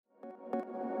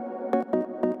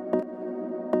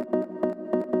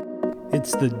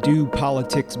It's the Do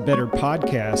Politics Better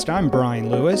podcast. I'm Brian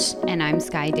Lewis. And I'm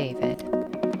Sky David.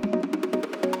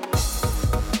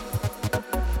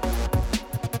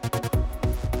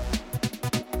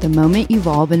 The moment you've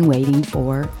all been waiting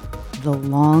for, the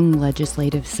long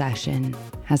legislative session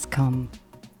has come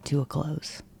to a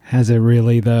close. Has it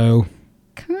really, though?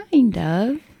 Kind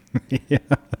of. Yeah.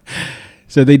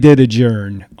 So they did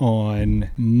adjourn on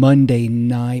Monday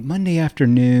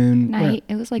afternoon. Night.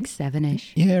 It was like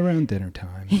 7-ish. Yeah, around dinner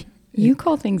time. You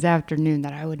call things afternoon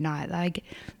that I would not. Like,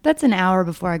 that's an hour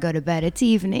before I go to bed. It's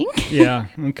evening. Yeah,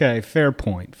 okay, fair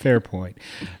point.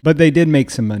 But they did make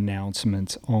some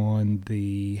announcements on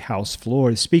the House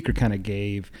floor. The Speaker kind of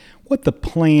gave what the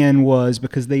plan was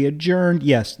because they adjourned,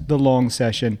 yes, the long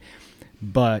session,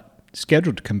 but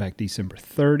scheduled to come back December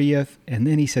 30th, and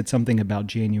then he said something about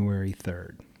January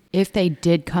 3rd. If they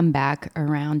did come back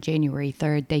around January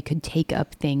 3rd, they could take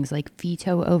up things like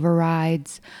veto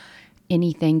overrides,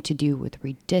 anything to do with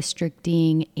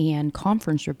redistricting, and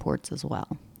conference reports as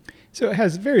well. So it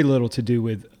has very little to do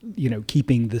with,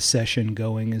 keeping the session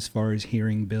going as far as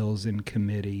hearing bills in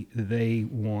committee. They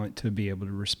want to be able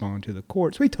to respond to the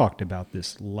courts. We talked about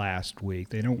this last week.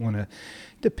 They don't want to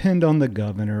depend on the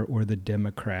governor or the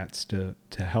Democrats to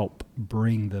help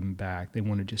bring them back. They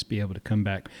want to just be able to come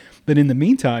back. But in the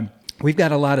meantime, we've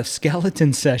got a lot of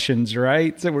skeleton sessions,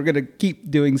 right? So we're going to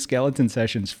keep doing skeleton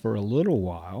sessions for a little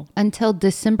while. Until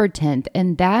December 10th.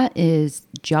 And that is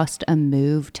just a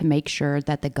move to make sure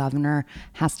that the governor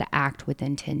has to act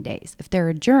within 10 days. If they're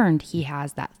adjourned, he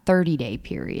has that 30-day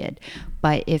period.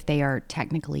 But if they are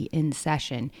technically in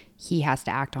session, he has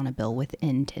to act on a bill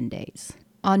within 10 days.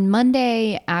 On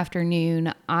Monday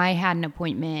afternoon, I had an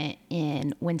appointment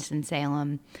in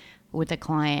Winston-Salem with a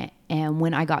client, and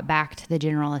when I got back to the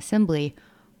General Assembly,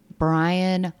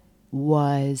 Brian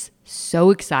was so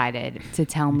excited to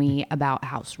tell me about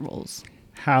House Rules.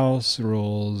 House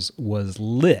Rules was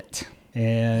lit,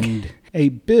 and a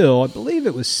bill, I believe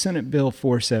it was Senate Bill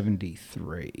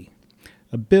 473,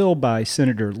 a bill by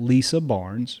Senator Lisa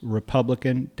Barnes,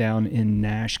 Republican down in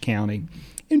Nash County,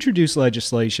 introduced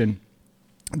legislation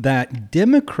that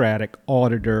Democratic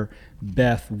Auditor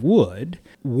Beth Wood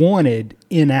wanted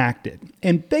enacted.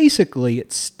 And basically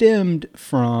it stemmed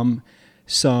from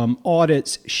some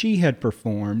audits she had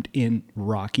performed in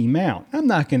Rocky Mount. I'm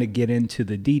not going to get into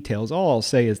the details. All I'll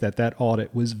say is that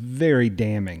audit was very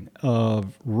damning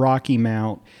of Rocky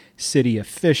Mount city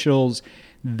officials.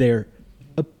 There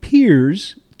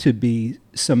appears to be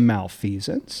some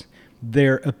malfeasance.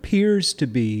 There appears to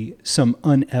be some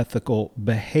unethical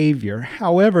behavior.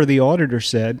 However, the auditor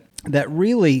said that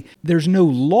really there's no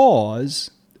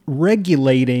laws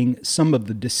regulating some of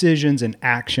the decisions and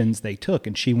actions they took,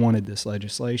 and she wanted this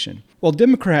legislation. Well,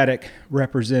 Democratic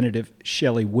Representative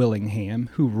Shelley Willingham,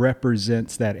 who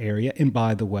represents that area, and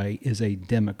by the way is a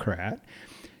Democrat,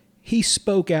 he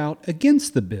spoke out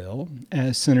against the bill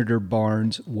as Senator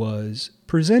Barnes was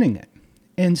presenting it,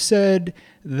 and said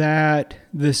that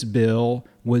this bill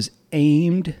was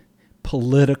aimed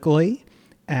politically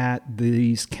at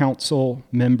these council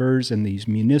members and these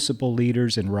municipal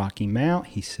leaders in Rocky Mount.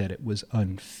 He said it was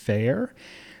unfair.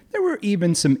 There were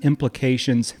even some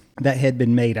implications that had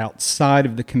been made outside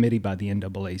of the committee by the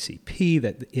NAACP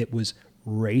that it was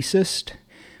racist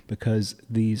because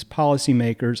these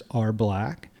policymakers are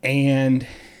black. And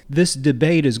this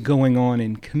debate is going on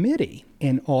in committee,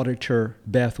 and Auditor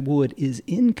Beth Wood is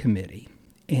in committee,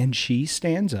 and she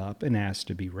stands up and asks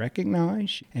to be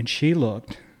recognized, and she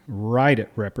looked right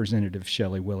at Representative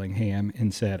Shelley Willingham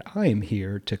and said, I am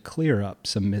here to clear up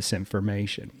some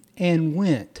misinformation, and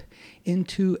went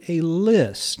into a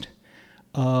list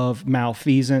of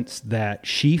malfeasance that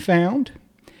she found,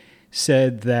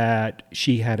 said that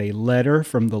she had a letter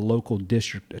from the local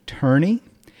district attorney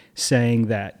saying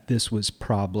that this was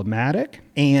problematic.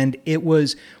 And it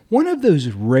was one of those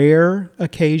rare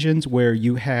occasions where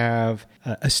you have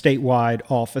a statewide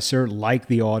officer like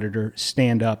the auditor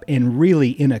stand up and really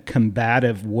in a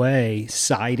combative way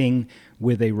siding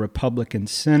with a Republican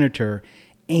senator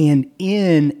and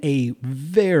in a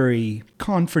very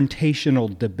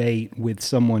confrontational debate with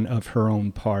someone of her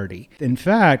own party. In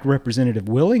fact, Representative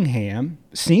Willingham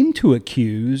seemed to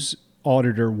accuse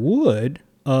Auditor Wood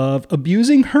of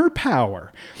abusing her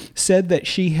power, said that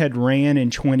she had ran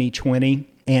in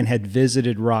 2020 and had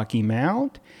visited Rocky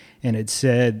Mount and had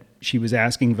said she was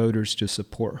asking voters to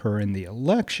support her in the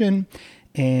election,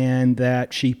 and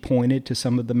that she pointed to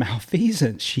some of the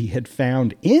malfeasance she had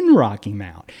found in Rocky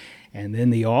Mount. And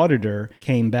then the auditor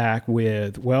came back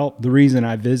with, well, the reason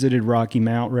I visited Rocky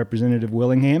Mount, Representative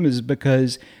Willingham, is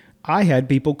because I had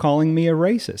people calling me a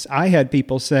racist. I had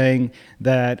people saying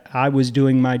that I was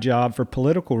doing my job for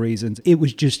political reasons. It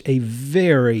was just a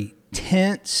very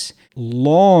tense,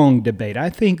 long debate. I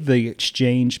think the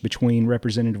exchange between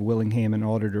Representative Willingham and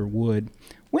Auditor Wood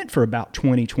went for about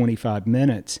 20, 25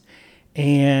 minutes.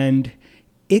 And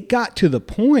it got to the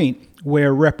point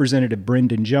where Representative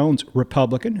Brendan Jones,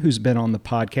 Republican, who's been on the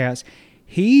podcast,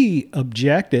 he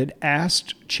objected,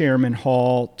 asked Chairman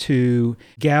Hall to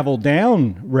gavel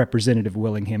down Representative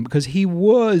Willingham because he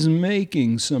was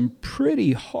making some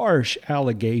pretty harsh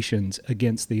allegations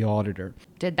against the auditor.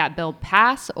 Did that bill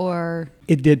pass or?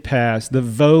 It did pass. The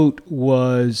vote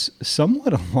was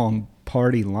somewhat along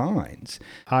party lines.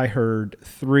 I heard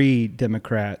 3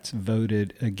 Democrats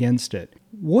voted against it.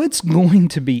 What's going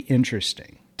to be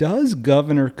interesting? Does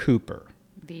Governor Cooper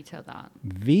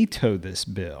veto this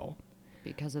bill?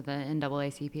 Because of the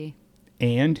NAACP?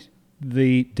 And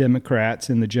the Democrats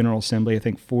in the General Assembly, I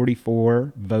think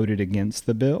 44, voted against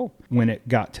the bill when it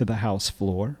got to the House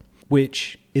floor,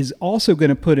 which is also going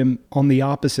to put him on the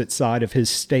opposite side of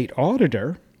his state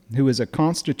auditor, who is a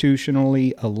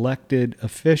constitutionally elected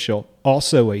official,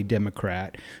 also a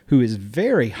Democrat, who is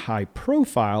very high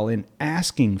profile in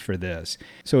asking for this.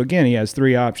 So again, he has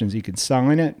 3 options. He could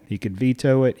sign it, he could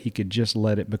veto it, he could just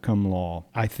let it become law.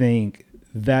 I think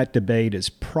that debate is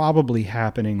probably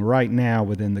happening right now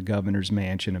within the governor's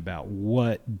mansion about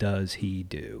what does he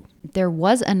do. There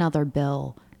was another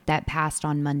bill that passed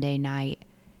on Monday night,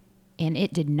 and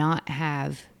it did not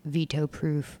have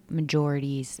veto-proof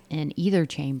majorities in either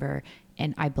chamber,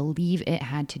 and I believe it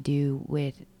had to do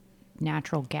with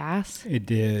natural gas. It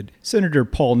did. Senator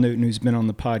Paul Newton, who's been on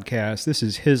the podcast, this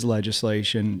is his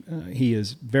legislation. He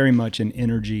is very much an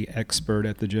energy expert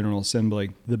at the General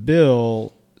Assembly. The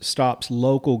bill stops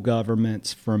local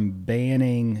governments from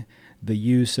banning the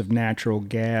use of natural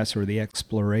gas or the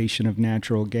exploration of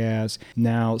natural gas.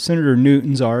 Now, Senator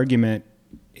Newton's argument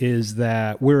is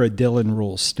that we're a Dillon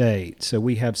Rule state, so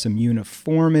we have some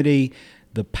uniformity.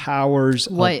 The powers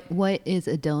What is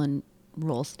a Dillon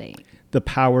Rule state? The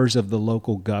powers of the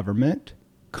local government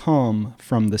come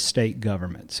from the state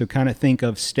government. So kind of think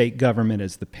of state government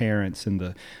as the parents and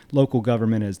the local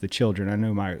government as the children. I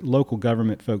know my local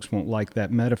government folks won't like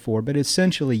that metaphor, but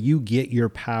essentially you get your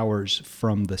powers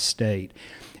from the state.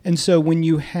 And so when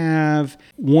you have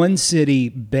one city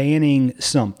banning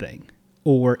something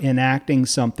or enacting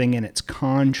something and it's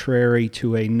contrary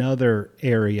to another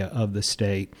area of the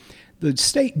state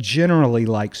generally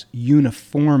likes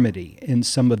uniformity in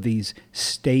some of these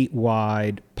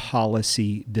statewide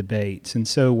policy debates. And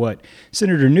so what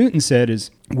Senator Newton said is,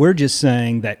 we're just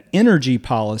saying that energy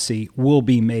policy will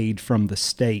be made from the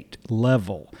state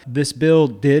level. This bill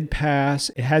did pass.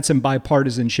 It had some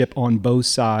bipartisanship on both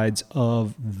sides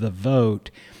of the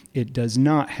vote. It does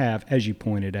not have, as you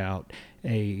pointed out,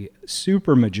 a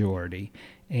supermajority,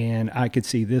 and I could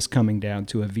see this coming down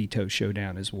to a veto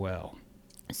showdown as well.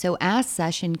 So as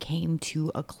session came to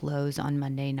a close on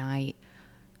Monday night,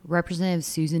 Representative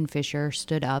Susan Fisher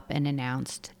stood up and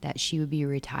announced that she would be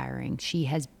retiring. She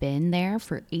has been there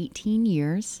for 18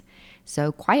 years,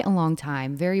 so quite a long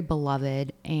time, very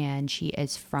beloved, and she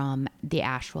is from the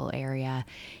Asheville area.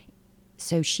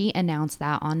 So she announced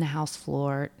that on the House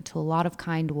floor to a lot of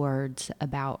kind words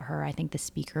about her. I think the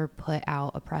speaker put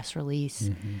out a press release.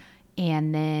 Mm-hmm.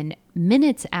 And then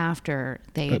minutes after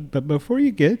But before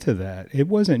you get to that, it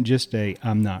wasn't just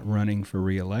I'm not running for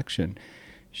re-election.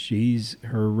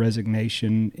 Her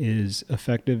resignation is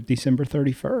effective December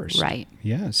 31st. Right.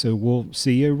 Yeah, so we'll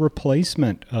see a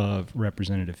replacement of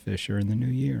Representative Fisher in the new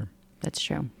year. That's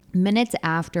true. Minutes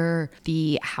after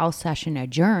the House session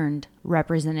adjourned,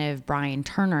 Representative Brian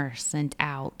Turner sent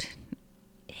out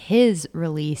his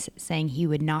release saying he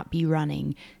would not be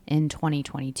running in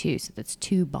 2022. So that's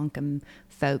 2 Buncombe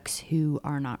folks who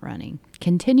are not running.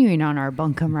 Continuing on our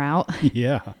Buncombe route.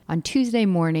 Yeah. On Tuesday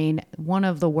morning, one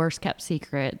of the worst kept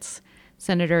secrets,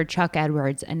 Senator Chuck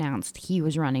Edwards announced he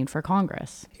was running for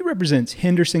Congress. He represents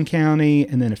Henderson County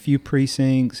and then a few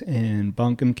precincts in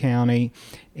Buncombe County,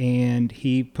 and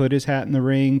he put his hat in the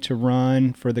ring to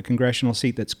run for the congressional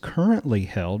seat that's currently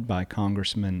held by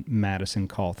Congressman Madison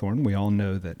Cawthorn. We all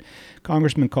know that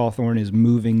Congressman Cawthorn is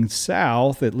moving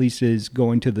south, at least is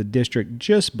going to the district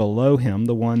just below him,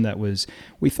 the one that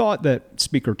we thought that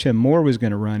Speaker Tim Moore was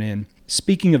going to run in.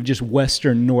 Speaking of just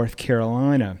western North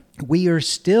Carolina, we are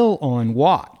still on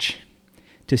watch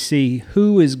to see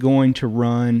who is going to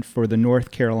run for the North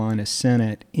Carolina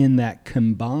Senate in that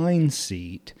combined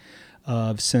seat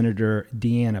of Senator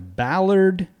Deanna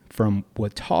Ballard from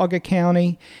Watauga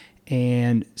County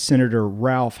and Senator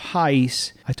Ralph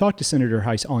Heiss. I talked to Senator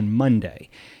Heiss on Monday,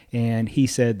 And he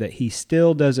said that he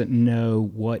still doesn't know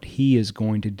what he is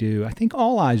going to do. I think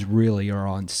all eyes really are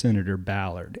on Senator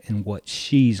Ballard and what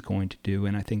she's going to do,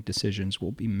 and I think decisions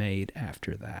will be made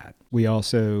after that. We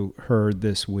also heard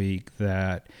this week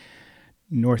that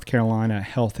North Carolina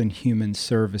Health and Human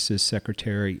Services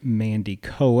Secretary Mandy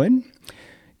Cohen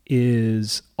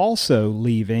is also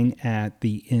leaving at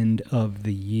the end of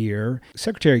the year.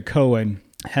 Secretary Cohen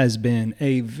has been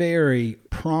a very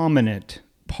prominent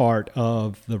part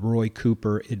of the Roy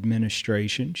Cooper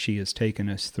administration. She has taken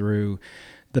us through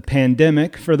the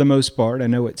pandemic for the most part. I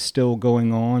know it's still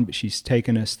going on, but she's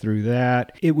taken us through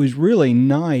that. It was really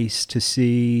nice to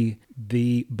see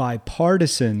the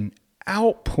bipartisan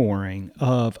outpouring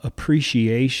of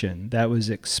appreciation that was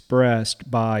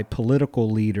expressed by political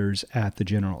leaders at the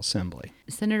General Assembly.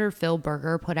 Senator Phil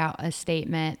Berger put out a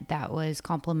statement that was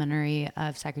complimentary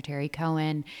of Secretary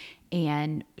Cohen,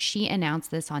 and she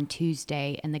announced this on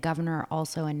Tuesday, and the governor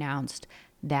also announced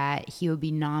that he would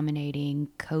be nominating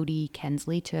Cody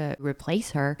Kensley to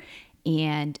replace her.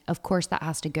 And of course, that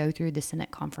has to go through the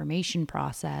Senate confirmation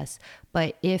process.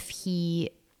 But if he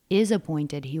is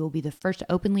appointed, he will be the first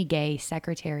openly gay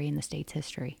secretary in the state's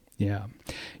history. Yeah.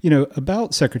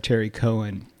 About Secretary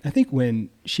Cohen, I think when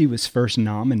she was first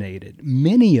nominated,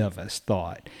 many of us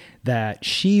thought that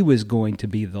she was going to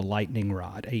be the lightning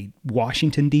rod, a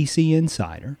Washington, D.C.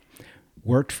 insider,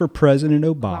 worked for President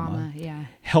Obama,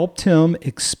 helped him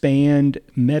expand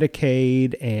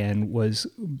Medicaid, and was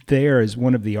there as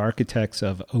one of the architects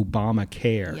of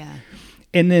Obamacare. Yeah.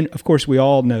 And then, of course, we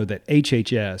all know that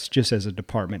HHS, just as a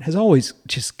department, has always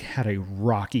just had a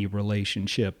rocky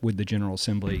relationship with the General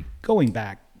Assembly going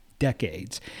back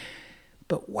decades.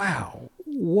 But wow,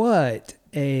 what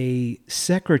a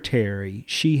secretary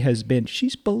she has been.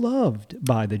 She's beloved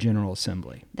by the General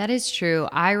Assembly. That is true.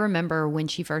 I remember when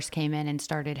she first came in and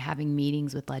started having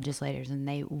meetings with legislators, and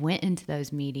they went into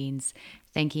those meetings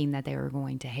thinking that they were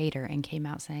going to hate her and came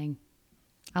out saying,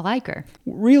 I like her.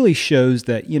 Really shows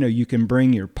that, you can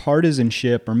bring your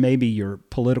partisanship or maybe your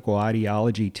political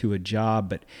ideology to a job,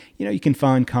 but, you can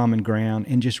find common ground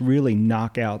and just really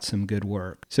knock out some good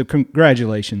work. So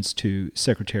congratulations to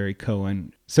Secretary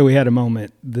Cohen. So we had a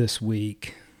moment this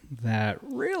week that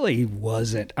really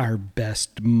wasn't our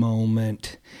best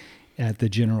moment at the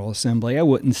General Assembly. I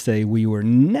wouldn't say we were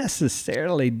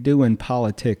necessarily doing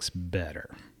politics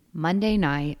better. Monday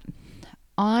night,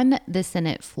 on the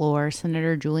Senate floor,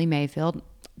 Senator Julie Mayfield,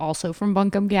 also from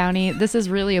Buncombe County, this is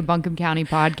really a Buncombe County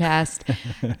podcast,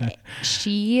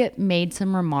 she made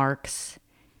some remarks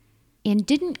and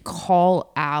didn't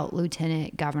call out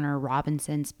Lieutenant Governor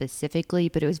Robinson specifically,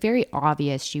 but it was very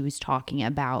obvious she was talking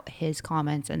about his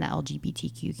comments in the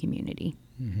LGBTQ community.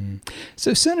 Mm-hmm.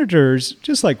 So senators,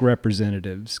 just like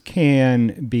representatives,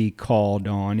 can be called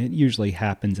on. It usually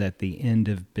happens at the end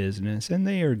of business, and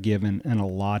they are given an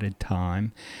allotted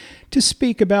time to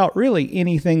speak about really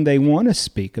anything they want to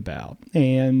speak about.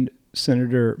 And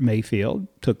Senator Mayfield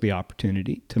took the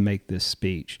opportunity to make this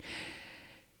speech.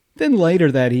 Then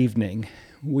later that evening,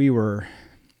 we were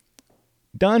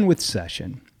done with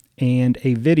session, and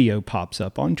a video pops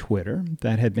up on Twitter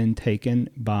that had been taken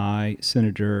by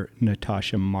Senator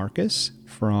Natasha Marcus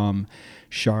from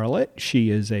Charlotte. She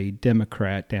is a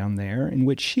Democrat down there, in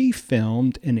which she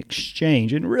filmed an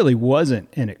exchange. And it really wasn't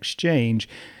an exchange.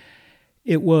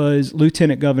 It was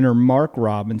Lieutenant Governor Mark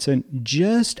Robinson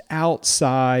just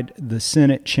outside the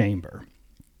Senate chamber.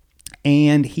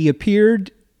 And he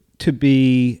appeared to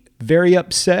be very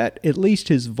upset. At least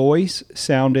his voice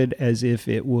sounded as if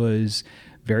it was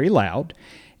very loud.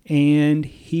 And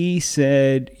he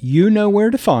said, "You know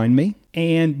where to find me.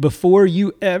 And before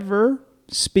you ever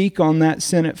speak on that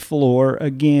Senate floor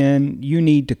again, you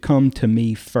need to come to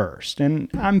me first." And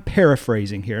I'm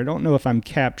paraphrasing here. I don't know if I'm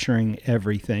capturing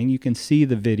everything. You can see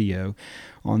the video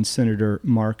on Senator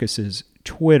Marcus's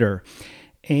Twitter.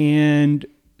 And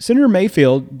Senator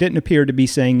Mayfield didn't appear to be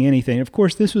saying anything. Of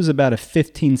course, this was about a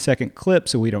 15-second clip,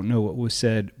 so we don't know what was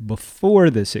said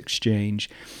before this exchange.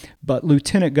 But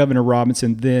Lieutenant Governor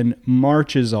Robinson then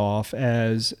marches off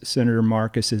as Senator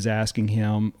Marcus is asking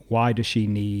him, why does she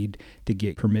need to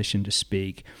get permission to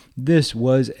speak? This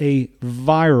was a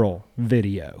viral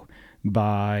video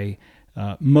by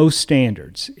most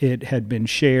standards. It had been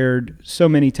shared so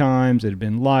many times, it had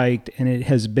been liked, and it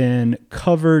has been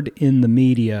covered in the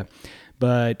media.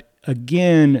 But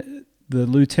again, the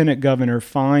lieutenant governor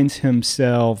finds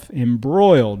himself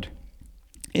embroiled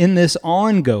in this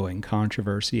ongoing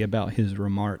controversy about his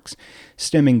remarks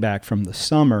stemming back from the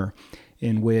summer,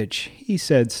 in which he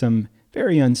said some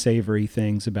very unsavory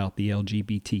things about the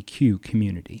LGBTQ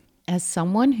community. As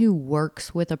someone who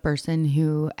works with a person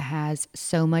who has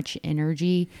so much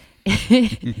energy,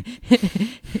 it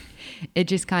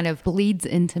just kind of bleeds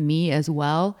into me as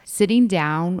well. Sitting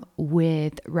down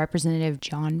with Representative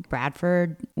John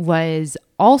Bradford was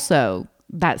also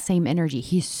that same energy.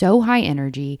 He's so high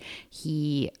energy.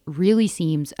 He really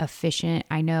seems efficient.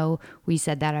 I know we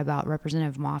said that about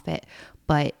Representative Moffitt,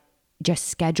 but just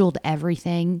scheduled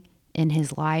everything in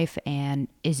his life and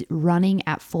is running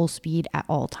at full speed at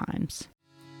all times.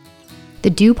 The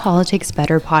Do Politics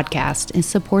Better podcast is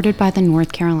supported by the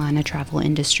North Carolina Travel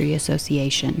Industry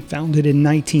Association. Founded in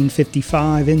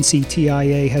 1955,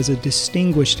 NCTIA has a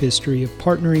distinguished history of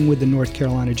partnering with the North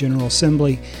Carolina General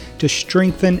Assembly to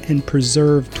strengthen and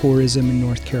preserve tourism in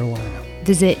North Carolina.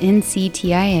 Visit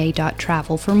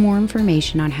nctia.travel for more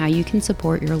information on how you can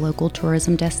support your local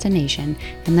tourism destination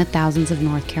and the thousands of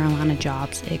North Carolina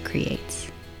jobs it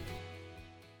creates.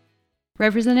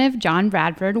 Representative John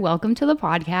Bradford, welcome to the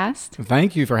podcast.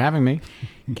 Thank you for having me.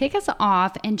 Kick us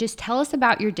off and just tell us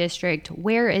about your district.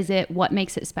 Where is it? What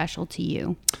makes it special to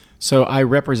you? So I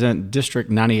represent District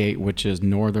 98, which is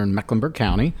northern Mecklenburg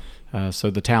County.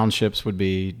 So the townships would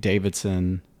be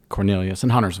Davidson, Cornelius,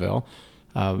 and Huntersville.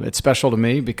 It's special to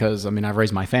me because, I've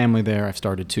raised my family there. I've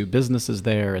started 2 businesses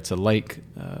there. It's a lake.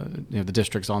 The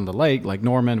district's on the lake, Lake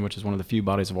Norman, which is one of the few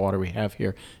bodies of water we have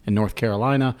here in North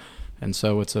Carolina. And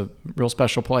so it's a real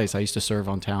special place. I used to serve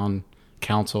on town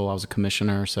council. I was a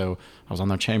commissioner, so I was on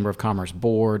the Chamber of Commerce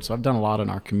board. So I've done a lot in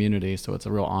our community. So it's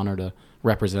a real honor to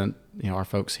represent our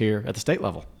folks here at the state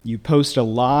level. You post a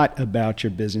lot about your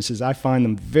businesses. I find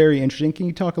them very interesting. Can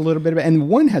you talk a little bit about, and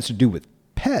one has to do with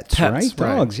pets, right?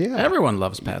 Dogs, yeah. Everyone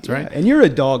loves pets, right? And you're a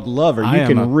dog lover. You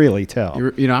can really tell.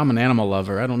 I'm an animal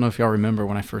lover. I don't know if y'all remember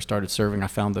when I first started serving, I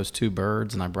found those 2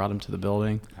 birds and I brought them to the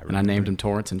building and I named them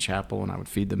Torrance and Chapel and I would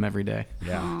feed them every day.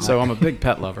 Yeah. So I'm a big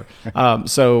pet lover.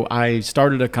 So I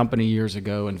started a company years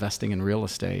ago investing in real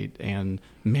estate and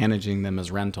managing them as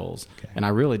rentals. Okay. And I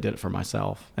really did it for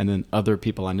myself. And then other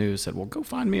people I knew said, well, go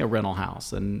find me a rental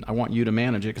house and I want you to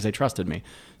manage it because they trusted me.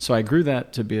 So I grew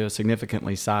that to be a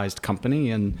significantly sized company.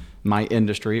 In my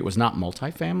industry, it was not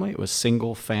multifamily, it was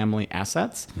single family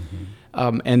assets.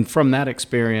 Mm-hmm. And from that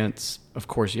experience, of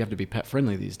course, you have to be pet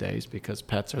friendly these days because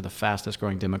pets are the fastest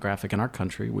growing demographic in our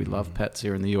country. We love pets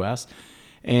here in the U.S.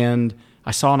 And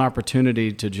I saw an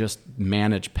opportunity to just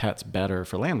manage pets better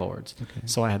for landlords. Okay.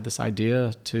 So I had this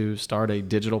idea to start a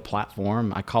digital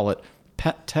platform. I call it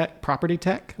Pet Tech, Property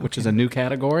Tech, which is a new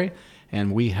category.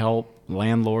 And we help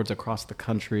landlords across the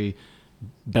country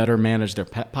better manage their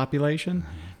pet population.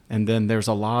 Mm-hmm. And then there's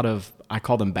a lot of, I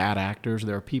call them bad actors.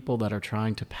 There are people that are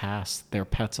trying to pass their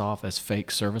pets off as fake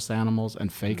service animals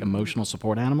and fake emotional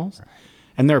support animals. Right.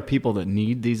 And there are people that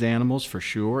need these animals for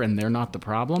sure, and they're not the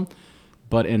problem.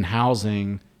 But in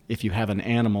housing, if you have an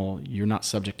animal, you're not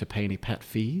subject to pay any pet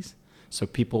fees. So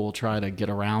people will try to get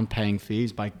around paying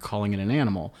fees by calling it an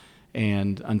animal.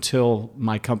 And until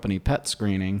my company, Pet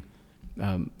Screening,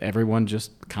 everyone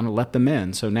just kind of let them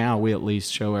in. So now we at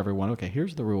least show everyone, okay,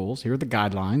 here's the rules, here are the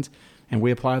guidelines, and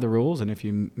we apply the rules. And if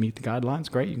you meet the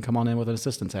guidelines, great, you can come on in with an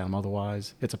assistance animal.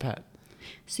 Otherwise, it's a pet.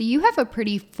 So you have a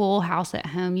pretty full house at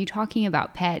home. You talking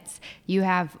about pets. You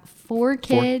have 4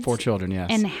 kids. 4 children, yes.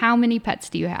 And how many pets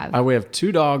do you have? We have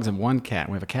 2 dogs and 1 cat.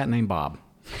 We have a cat named Bob.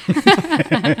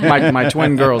 my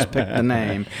twin girls picked the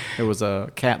name. It was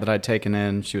a cat that I'd taken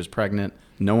in. She was pregnant.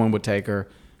 No one would take her.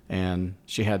 And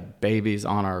she had babies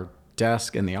on our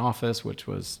desk in the office, which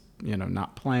was,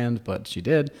 not planned, but she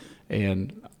did.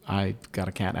 And I got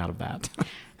a cat out of that.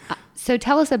 So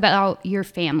tell us about your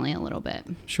family a little bit.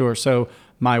 Sure. So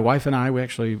my wife and I, we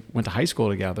actually went to high school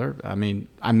together.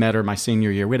 I met her my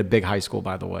senior year. We had a big high school,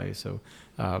 by the way. So,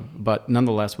 but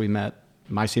nonetheless, we met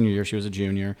my senior year. She was a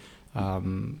junior.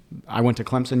 I went to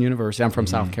Clemson University. I'm from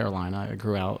South Carolina.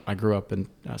 I grew up in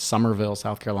Summerville,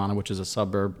 South Carolina, which is a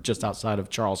suburb just outside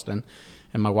of Charleston.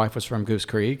 And my wife was from Goose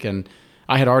Creek. And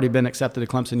I had already been accepted to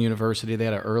Clemson University. They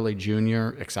had an early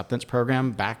junior acceptance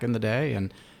program back in the day.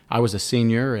 And I was a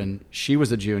senior and she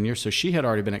was a junior, so she had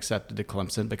already been accepted to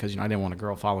Clemson because, I didn't want a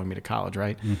girl following me to college,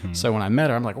 right? Mm-hmm. So when I met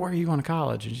her, I'm like, where are you going to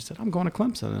college? And she said, I'm going to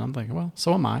Clemson. And I'm thinking, well,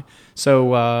 so am I.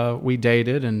 So we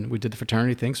dated and we did the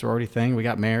fraternity thing, sorority thing. We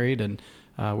got married and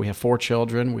we have 4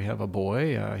 children. We have a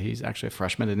boy. He's actually a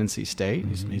freshman at NC State.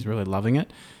 Mm-hmm. He's really loving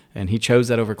it. And he chose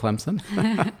that over Clemson,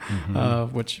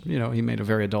 which, he made a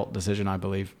very adult decision, I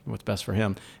believe, what's best for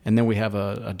him. And then we have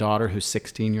a daughter who's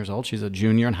 16 years old. She's a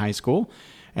junior in high school.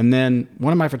 And then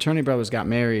one of my fraternity brothers got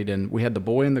married, and we had the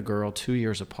boy and the girl 2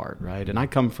 years apart, right? And I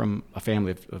come from a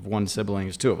family of 1 sibling.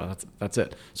 It's 2 of us. That's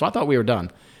it. So I thought we were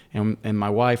done. And my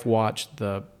wife watched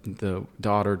the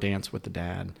daughter dance with the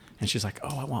dad. And she's like,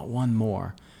 oh, I want one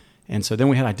more. And so then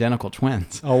we had identical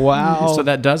twins. Oh, wow. So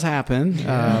that does happen.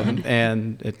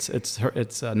 And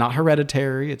it's not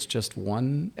hereditary. It's just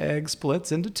one egg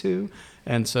splits into two.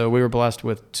 And so we were blessed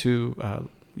with two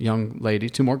young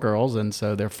ladies, two more girls. And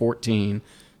so they're 14.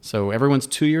 So everyone's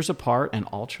 2 years apart, and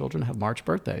all children have March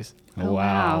birthdays. Oh,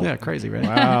 wow. Yeah, crazy, right?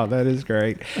 Wow, that is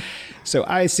great. So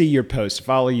I see your posts,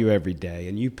 follow you every day,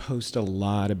 and you post a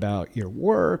lot about your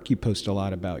work. You post a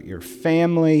lot about your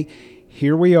family.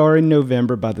 Here we are in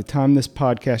November. By the time this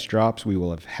podcast drops, we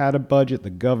will have had a budget. The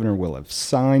governor will have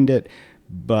signed it.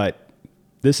 But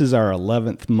this is our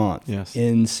 11th month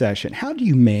in session. How do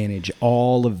you manage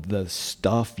all of the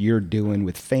stuff you're doing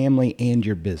with family and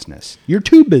your business? Your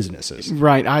two businesses.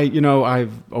 Right.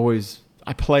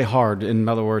 I play hard. In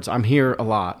other words, I'm here a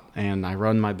lot and I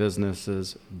run my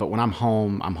businesses, but when I'm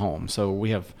home, I'm home. So we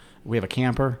have a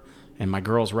camper, and my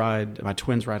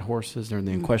twins ride horses. They're in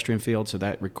the equestrian field, so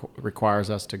that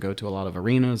requires us to go to a lot of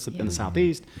arenas in the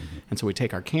Southeast. And so we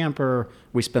take our camper,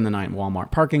 we spend the night in Walmart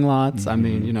parking lots. I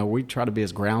mean, we try to be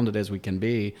as grounded as we can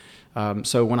be.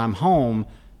 So when I'm home,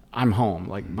 I'm home.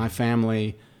 Like my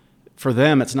family, for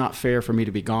them, it's not fair for me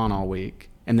to be gone all week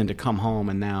and then to come home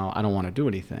and now I don't want to do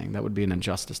anything. That would be an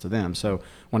injustice to them. So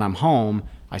when I'm home,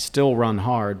 I still run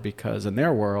hard because in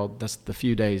their world, that's the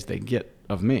few days they get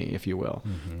of me, if you will.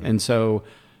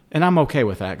 And I'm okay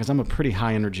with that because I'm a pretty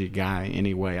high energy guy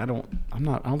anyway. I don't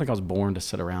think I was born to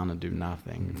sit around and do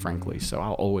nothing, frankly. So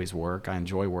I'll always work. I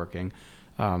enjoy working.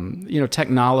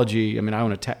 Technology, I mean, I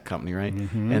own a tech company, right?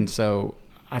 And so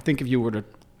I think if you were to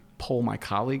poll my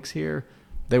colleagues here,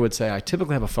 they would say I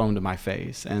typically have a phone to my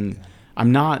face, and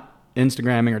I'm not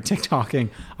Instagramming or TikToking.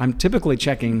 I'm typically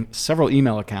checking several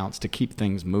email accounts to keep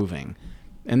things moving.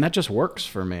 And that just works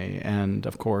for me. And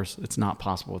of course, it's not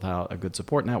possible without a good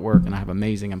support network. And I have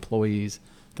amazing employees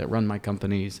that run my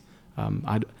companies.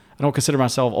 I don't consider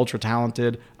myself ultra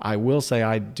talented. I will say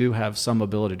I do have some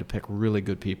ability to pick really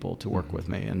good people to work with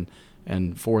me.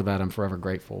 And for that, I'm forever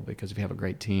grateful, because if you have a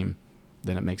great team,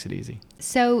 then it makes it easy.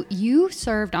 So you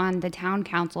served on the town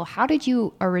council. How did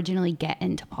you originally get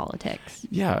into politics?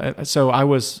 Yeah. So I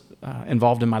was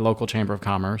involved in my local chamber of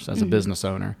commerce as a business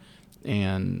owner.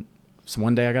 And so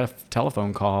one day I got a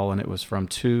telephone call, and it was from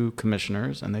two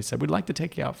commissioners, and they said, we'd like to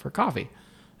take you out for coffee.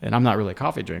 And I'm not really a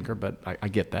coffee drinker, but I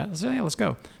get that. I said, yeah, let's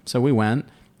go. So we went,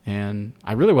 and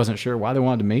I really wasn't sure why they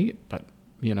wanted to meet, but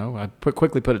I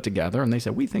quickly put it together, and they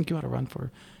said, we think you ought to run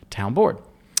for town board.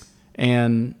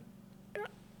 And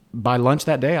by lunch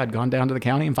that day, I'd gone down to the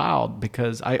county and filed,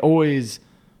 because I always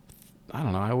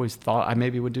thought I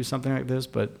maybe would do something like this,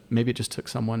 but maybe it just took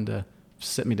someone to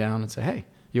sit me down and say, hey,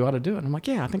 you ought to do it. And I'm like,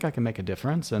 yeah, I think I can make a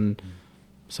difference. And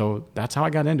so that's how I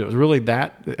got into it. It was really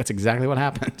that's exactly what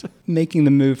happened. Making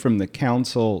the move from the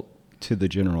council to the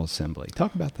General Assembly.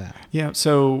 Talk about that. Yeah.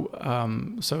 So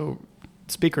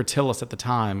Speaker Tillis at the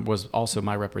time was also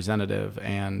my representative,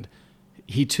 and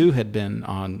he too had been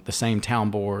on the same town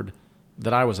board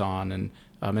that I was on.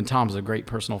 And Tom's a great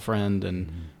personal friend.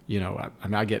 And,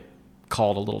 I get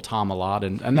called a little Tom a lot,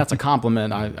 and that's a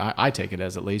compliment. I take it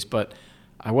as, at least, but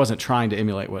I wasn't trying to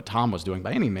emulate what Tom was doing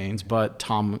by any means, but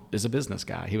Tom is a business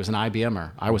guy. He was an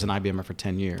IBMer. I was an IBMer for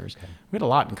 10 years. Okay. We had a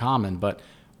lot in common, but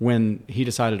when he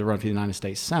decided to run for the United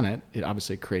States Senate, it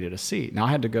obviously created a seat. Now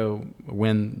I had to go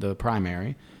win the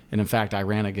primary, and in fact, I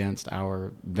ran against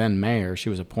our then mayor. She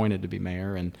was appointed to be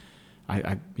mayor, and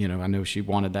I knew she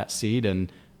wanted that seat,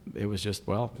 and it was just,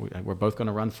 we're both going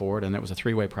to run for it, and it was a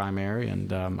three-way primary,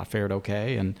 and I fared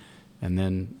okay, and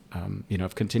then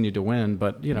I've continued to win.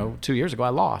 But 2 years ago I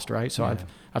lost, right? So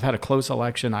I've had a close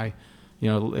election.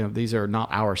 These are not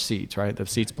our seats, right? The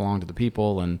seats belong to the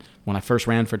people. And when I first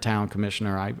ran for town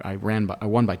commissioner, I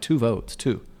won by 2 votes.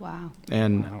 Wow.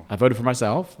 And I voted for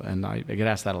myself, and I get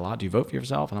asked that a lot. Do you vote for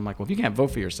yourself? And I'm like, well, if you can't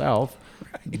vote for yourself,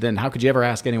 then how could you ever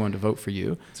ask anyone to vote for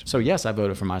you? So yes, I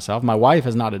voted for myself. My wife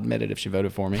has not admitted if she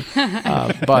voted for me,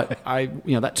 but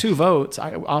that 2 votes,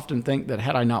 I often think that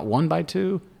had I not won by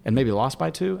 2 and maybe lost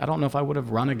by 2, I don't know if I would have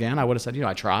run again. I would have said,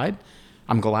 I tried.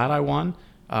 I'm glad I won.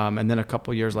 And then a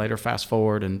couple of years later, fast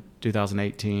forward in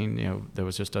 2018, there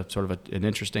was just a sort of an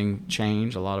interesting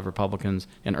change. A lot of Republicans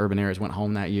in urban areas went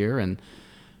home that year, and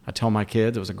I tell my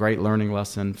kids it was a great learning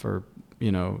lesson for,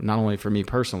 not only for me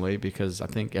personally, because I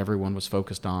think everyone was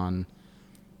focused on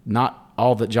not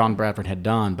all that John Bradford had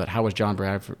done, but how was John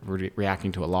Bradford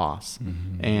reacting to a loss.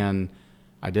 Mm-hmm. And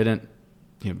I didn't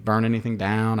burn anything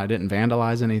down. I didn't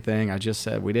vandalize anything. I just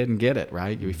said we didn't get it,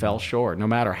 right? We fell short. No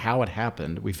matter how it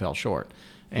happened, we fell short.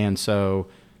 And so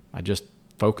I just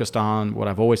focused on what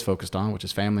I've always focused on, which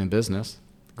is family and business,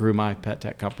 grew my pet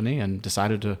tech company, and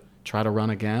decided to try to run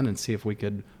again and see if we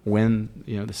could win,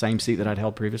 the same seat that I'd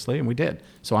held previously, and we did.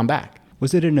 So I'm back.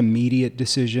 Was it an immediate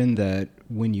decision that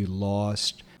when you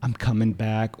lost, I'm coming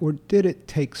back, or did it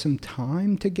take some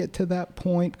time to get to that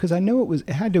point? Because I know it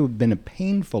had to have been a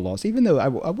painful loss, even though I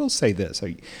will say this,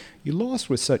 you lost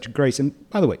with such grace. And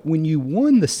by the way, when you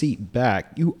won the seat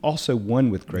back, you also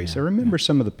won with grace. I remember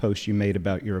some of the posts you made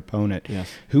about your opponent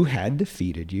who had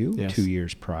defeated you 2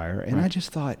 years prior. And I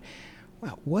just thought,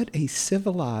 wow, what a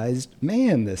civilized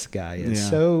man this guy is.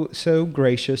 So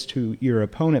gracious to your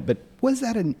opponent. But was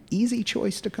that an easy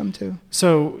choice to come to?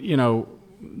 So,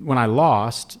 when I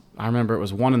lost, I remember it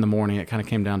was 1 a.m. It kind of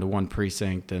came down to one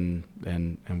precinct, and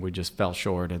we just fell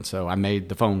short. And so I made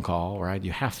the phone call. Right,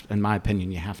 you have, in my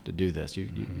opinion, you have to do this.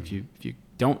 If you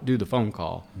don't do the phone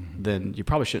call, then you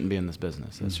probably shouldn't be in this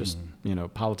business. It's just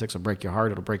politics will break your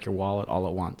heart, it'll break your wallet all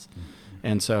at once.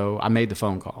 And so I made the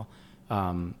phone call,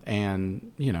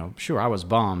 and sure, I was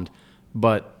bummed,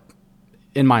 but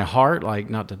in my heart, like,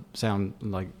 not to sound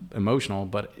like emotional,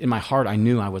 but in my heart, I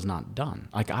knew I was not done.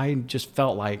 Like, I just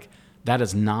felt like that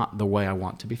is not the way I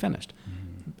want to be finished.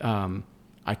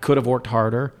 I could have worked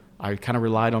harder. I kind of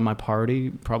relied on my party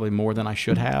probably more than I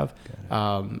should have.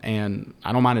 And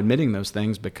I don't mind admitting those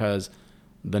things, because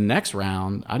the next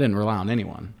round, I didn't rely on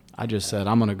anyone. I just said,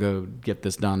 I'm going to go get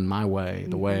this done my way,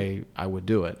 the way I would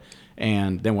do it.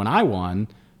 And then when I won,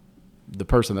 the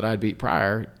person that I'd beat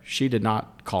prior, she did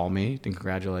not call me to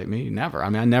congratulate me. Never. I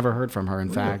mean, I never heard from her.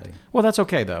 In fact, well, that's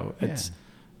okay though. It's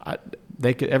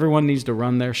everyone needs to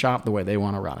run their shop the way they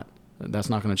want to run it. That's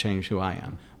not going to change who I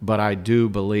am. But I do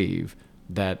believe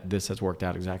that this has worked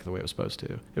out exactly the way it was supposed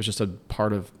to. It was just a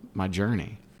part of my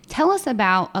journey. Tell us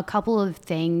about a couple of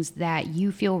things that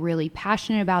you feel really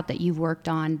passionate about that you've worked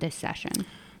on this session.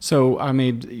 So, I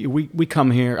mean, we come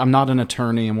here. I'm not an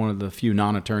attorney. I'm one of the few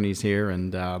non-attorneys here.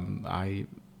 And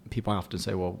people often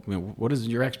say, well, what is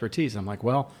your expertise? I'm like,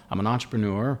 well, I'm an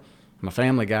entrepreneur. I'm a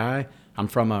family guy. I'm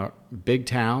from a big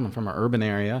town. I'm from an urban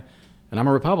area. And I'm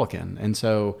a Republican. And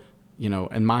so,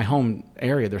 in my home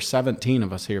area, there's 17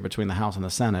 of us here between the House and the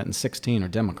Senate, and 16 are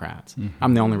Democrats.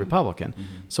 I'm the only Republican.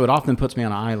 So it often puts me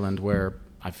on an island where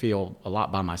I feel a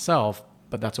lot by myself,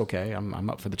 but that's okay. I'm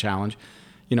up for the challenge.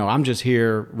 I'm just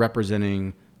here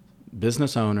representing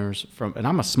business owners and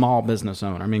I'm a small business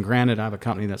owner. I mean, granted, I have a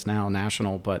company that's now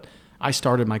national, but I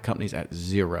started my companies at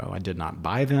zero. I did not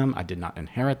buy them. I did not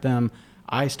inherit them.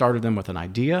 I started them with an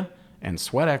idea and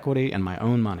sweat equity and my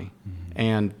own money.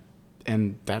 And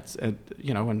that's, and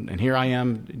here I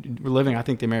am living, I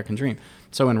think, the American dream.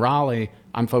 So in Raleigh,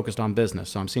 I'm focused on business.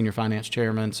 So I'm senior finance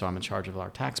chairman. So I'm in charge of our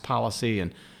tax policy.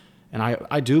 And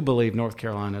I do believe North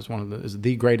Carolina is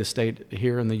the greatest state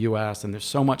here in the U.S., and there's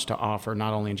so much to offer,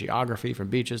 not only in geography, from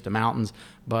beaches to mountains,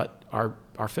 but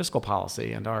our fiscal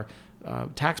policy and our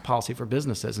tax policy for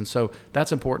businesses. And so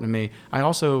that's important to me. I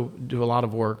also do a lot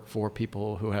of work for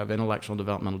people who have intellectual and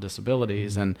developmental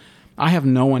disabilities, and I have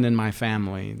no one in my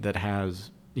family that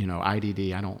has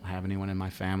IDD. I don't have anyone in my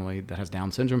family that has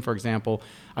Down syndrome, for example.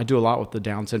 I do a lot with the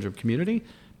Down syndrome community.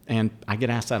 And I get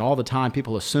asked that all the time.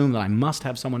 People assume that I must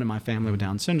have someone in my family with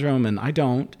Down syndrome, and I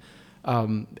don't.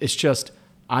 It's just,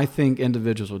 I think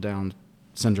individuals with Down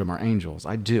syndrome are angels.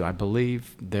 I do. I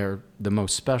believe they're the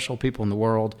most special people in the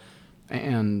world.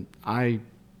 And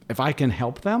if I can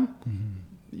help them,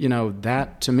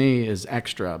 that to me is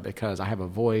extra, because I have a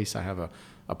voice. I have a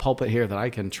pulpit here that I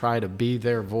can try to be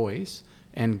their voice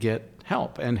and get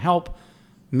help. And help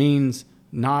means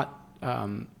not...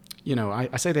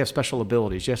 I say they have special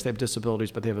abilities. Yes, they have disabilities,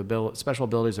 but they have special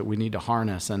abilities that we need to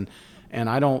harness. And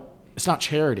it's not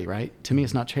charity, right? To me,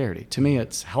 it's not charity. To me,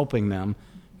 it's helping them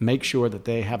make sure that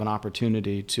they have an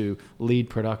opportunity to lead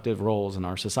productive roles in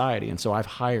our society. And so I've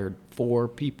hired 4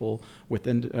 people with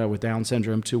Down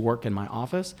syndrome to work in my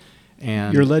office.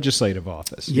 And your legislative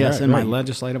office. Yes, in my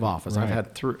legislative office. Right.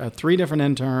 I've had 3 different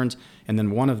interns, and then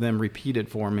one of them repeated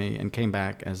for me and came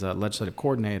back as a legislative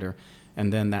coordinator.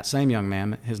 And then that same young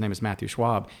man, his name is Matthew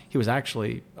Schwab, he was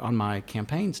actually on my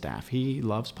campaign staff. He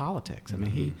loves politics. I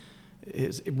mean, he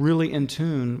is really in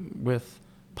tune with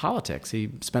politics. He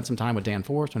spent some time with Dan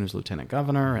Forest when he was lieutenant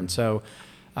governor. And so,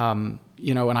 and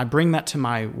I bring that to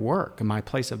my work and my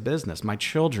place of business, my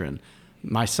children.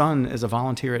 My son is a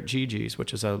volunteer at Gigi's,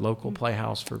 which is a local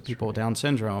playhouse for people with Down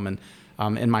syndrome. And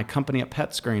in my company at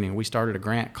Pet Screening, we started a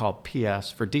grant called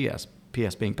PS for DS.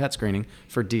 PS being pet screening,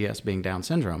 for DS being Down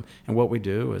syndrome. And what we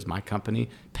do is my company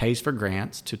pays for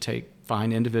grants to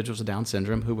find individuals with Down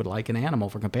syndrome who would like an animal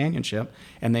for companionship,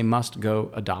 and they must go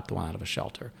adopt one out of a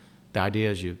shelter. The idea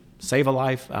is you save a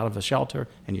life out of a shelter,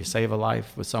 and you save a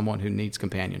life with someone who needs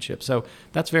companionship. So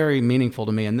that's very meaningful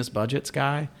to me. And this budget,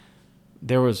 Sky,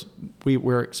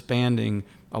 we're expanding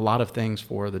a lot of things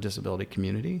for the disability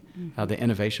community. The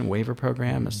Innovation Waiver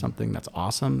Program is something that's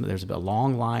awesome. There's a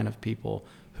long line of people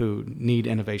who need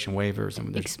innovation waivers.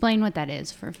 And explain what that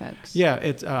is for folks. Yeah,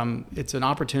 it's an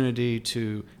opportunity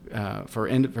to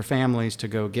for families to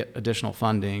go get additional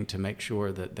funding to make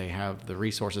sure that they have the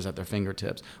resources at their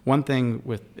fingertips. One thing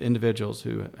with individuals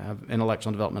who have intellectual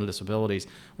and developmental disabilities,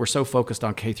 we're so focused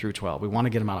on K through 12. We want to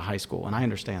get them out of high school, and I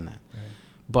understand that. Right.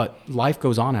 But life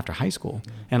goes on after high school,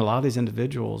 and a lot of these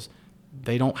individuals,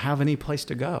 they don't have any place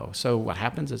to go. So what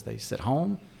happens is they sit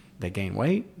home, they gain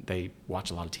weight, they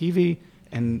watch a lot of TV,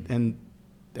 and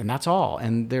that's all.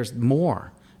 And there's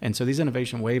more. And so these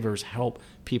innovation waivers help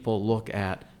people look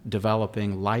at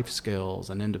developing life skills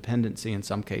and independency in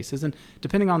some cases. And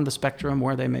depending on the spectrum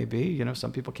where they may be,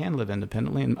 some people can live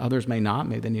independently and others may not.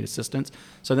 Maybe they need assistance.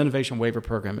 So the Innovation Waiver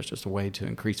Program is just a way to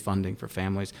increase funding for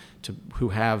families who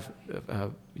have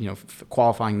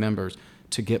qualifying members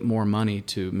to get more money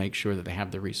to make sure that they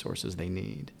have the resources they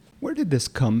need. Where did this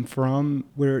come from,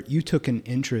 where you took an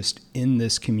interest in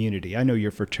this community? I know your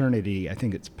fraternity, I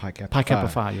think it's Pi Kappa Phi. Pi Kappa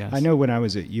Phi, yes. I know when I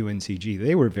was at UNCG,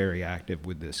 they were very active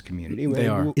with this community. They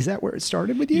are. Is that where it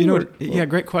started with you? Yeah,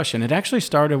 great question. It actually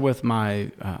started with my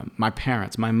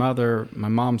parents. My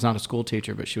mom's not a school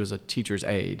teacher, but she was a teacher's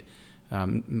aide.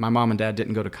 My mom and dad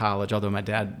didn't go to college, although my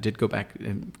dad did go back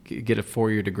and get a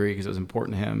 4-year degree because it was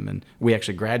important to him. And we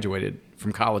actually graduated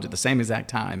from college at the same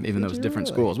exact time, even though it was different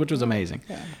schools, which was amazing.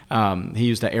 Yeah. He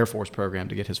used the Air Force program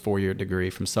to get his 4-year degree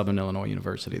from Southern Illinois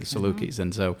University, the Salukis.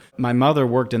 And so my mother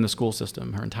worked in the school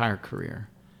system her entire career.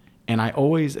 And I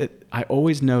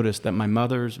always noticed that my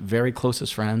mother's very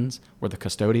closest friends were the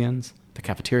custodians, the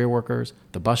cafeteria workers,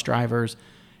 the bus drivers,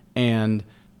 and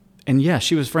yeah,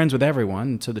 she was friends with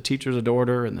everyone. So the teachers adored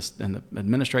her, and the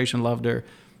administration loved her.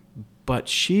 But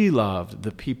she loved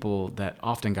the people that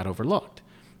often got overlooked.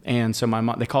 And so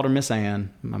they called her Miss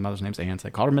Ann. My mother's name's Ann, so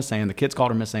they called her Miss Ann. The kids called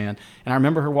her Miss Ann. And I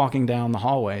remember her walking down the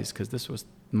hallways because this was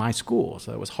my school,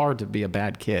 so it was hard to be a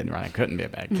bad kid, right? I couldn't be a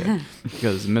bad kid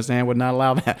because Miss Ann would not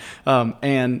allow that.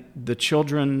 And the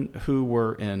children who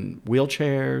were in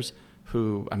wheelchairs,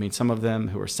 some of them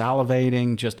who were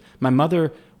salivating, my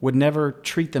mother would never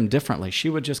treat them differently. She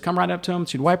would just come right up to them.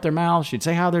 She'd wipe their mouths. She'd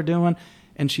say how they're doing.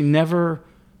 And she never,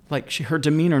 her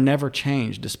demeanor never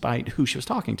changed despite who she was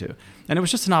talking to. And it was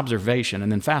just an observation.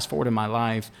 And then fast forward in my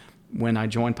life, when I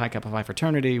joined Pi Kappa Phi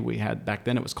fraternity, we had, back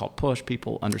then it was called PUSH,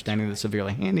 People Understanding the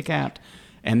Severely Handicapped.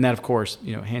 And that, of course,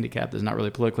 handicapped is not really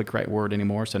a politically correct word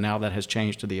anymore. So now that has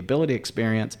changed to the ability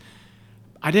experience.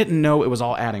 I didn't know it was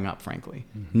all adding up, frankly.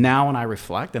 Mm-hmm. Now when I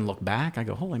reflect and look back, I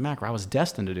go, holy mackerel, I was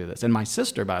destined to do this. And my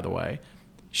sister, by the way,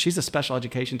 she's a special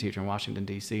education teacher in Washington,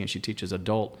 D.C., and she teaches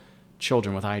adult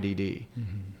children with IDD.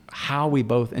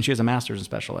 Mm-hmm. And she has a master's in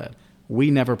special ed. We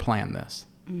never planned this.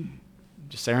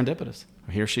 Just serendipitous.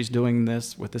 Here she's doing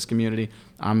this with this community.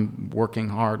 I'm working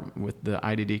hard with the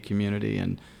IDD community,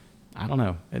 and I don't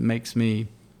know. It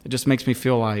just makes me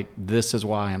feel like this is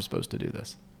why I'm supposed to do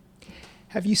this.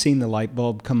 Have you seen the light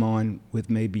bulb come on with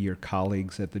maybe your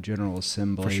colleagues at the General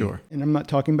Assembly? For sure. And I'm not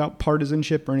talking about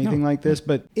partisanship or anything like this,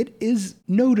 but it is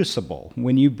noticeable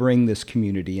when you bring this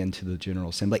community into the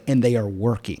General Assembly and they are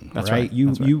working. That's right.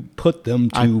 You put them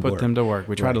to work. I put them to work.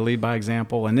 We try to lead by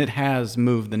example, and it has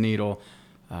moved the needle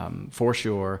for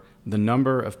sure. The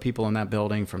number of people in that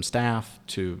building, from staff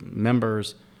to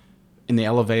members, in the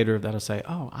elevator that'll say,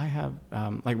 oh, I have,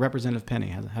 like Representative Penny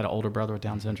had an older brother with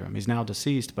Down syndrome. He's now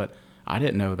deceased, but I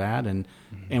didn't know that.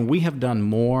 And we have done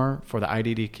more for the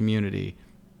IDD community,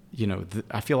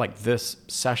 I feel like this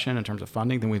session in terms of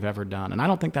funding than we've ever done. And I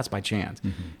don't think that's by chance.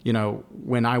 Mm-hmm.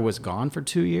 When I was gone for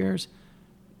 2 years,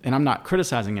 and I'm not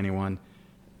criticizing anyone,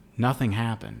 nothing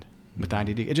happened with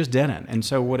IDD. It just didn't. And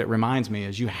so what it reminds me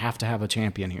is you have to have a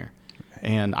champion here.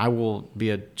 And I will be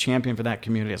a champion for that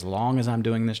community as long as I'm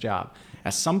doing this job.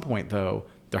 At some point, though,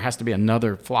 there has to be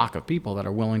another flock of people that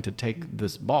are willing to take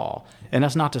this ball. And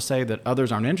that's not to say that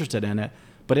others aren't interested in it,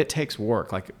 but it takes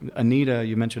work. Like Anita,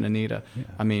 you mentioned Anita. Yeah.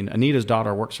 Anita's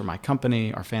daughter works for my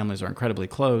company. Our families are incredibly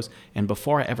close. And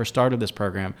before I ever started this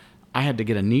program, I had to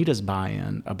get Anita's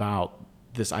buy-in about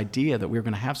this idea that we were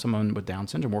going to have someone with Down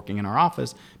syndrome working in our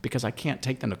office because I can't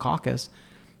take them to caucus.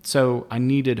 So I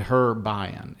needed her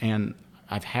buy-in. And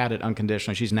I've had it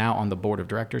unconditionally. She's now on the board of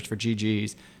directors for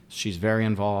GG's. She's very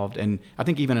involved. And I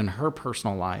think even in her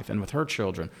personal life and with her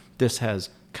children, this has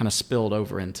kind of spilled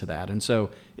over into that. And so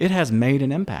it has made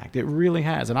an impact. It really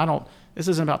has. And this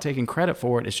isn't about taking credit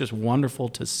for it. It's just wonderful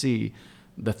to see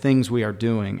the things we are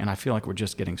doing. And I feel like we're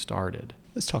just getting started.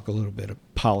 Let's talk a little bit of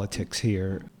politics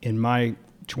here. In my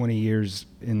 20 years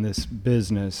in this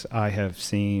business, I have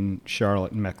seen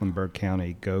Charlotte and Mecklenburg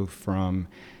County go from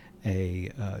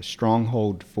a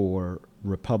stronghold for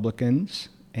Republicans,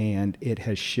 and it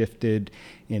has shifted.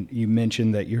 And you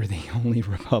mentioned that you're the only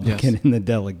Republican Yes. in the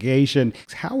delegation.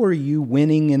 How are you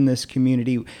winning in this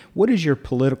community? What is your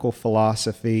political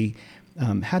philosophy?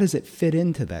 How does it fit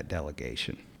into that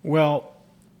delegation? Well,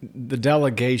 the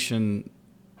delegation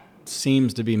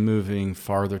seems to be moving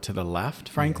farther to the left,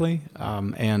 frankly.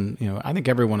 And, I think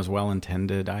everyone is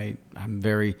well-intended. I'm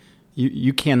very,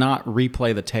 you cannot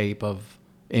replay the tape of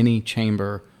any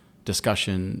chamber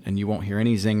discussion and you won't hear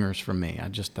any zingers from me.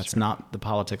 That's not the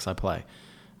politics I play.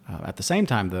 At the same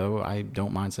time, though, I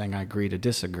don't mind saying I agree to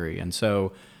disagree. And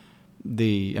so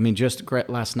just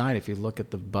last night, if you look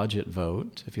at the budget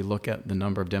vote, if you look at the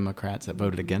number of Democrats that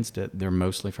voted against it, they're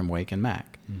mostly from Wake and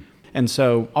Mack. And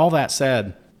so all that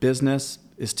said, business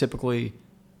is typically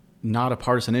not a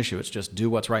partisan issue. It's just do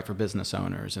what's right for business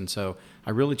owners. And so I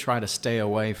really try to stay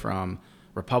away from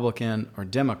Republican or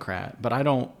Democrat, but I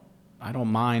don't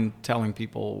mind telling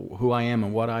people who I am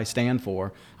and what I stand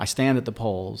for. I stand at the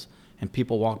polls and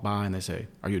people walk by and they say,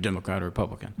 "Are you a Democrat or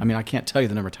Republican?" I mean, I can't tell you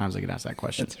the number of times I get asked that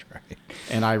question. That's right.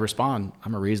 And I respond,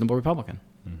 "I'm a reasonable Republican."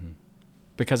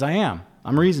 Because I am.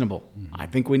 I'm reasonable. I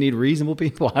think we need reasonable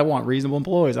people. I want reasonable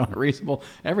employees. I want reasonable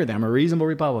everything. I'm a reasonable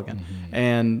Republican.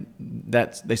 And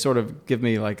they sort of give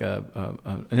me like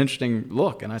an interesting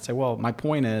look. And I say, well, my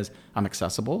point is I'm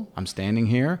accessible. I'm standing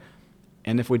here.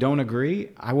 And if we don't agree,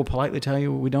 I will politely tell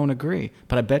you we don't agree.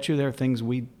 But I bet you there are things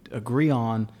we agree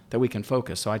on that we can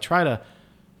focus. So I try to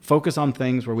focus on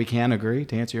things where we can agree,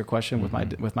 to answer your question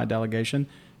with my delegation.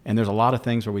 And there's a lot of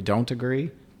things where we don't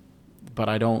agree, but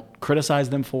I don't criticize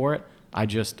them for it. I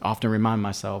just often remind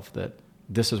myself that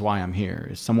this is why I'm here,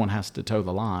 is someone has to toe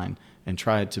the line and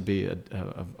try to be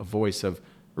a voice of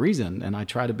reason, and I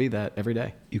try to be that every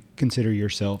day. You consider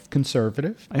yourself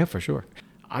conservative? Yeah, for sure.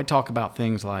 I talk about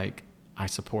things like I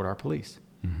support our police.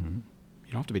 You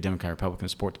don't have to be Democrat or Republican to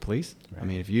support the police. Right. I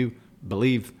mean, if you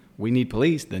believe we need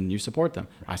police, then you support them.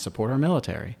 I support our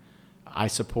military. I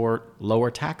support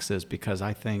lower taxes because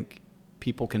I think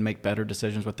people can make better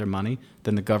decisions with their money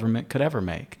than the government could ever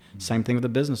make. Same thing with the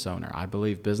business owner. I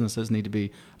believe businesses need to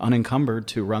be unencumbered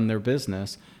to run their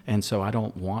business, and so I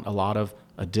don't want a lot of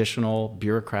additional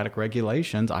bureaucratic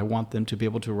regulations. I want them to be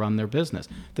able to run their business.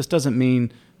 This doesn't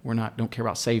mean don't care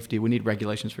about safety. We need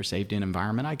regulations for safety and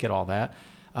environment. I get all that.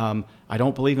 I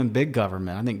don't believe in big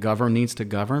government. I think government needs to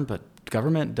govern, but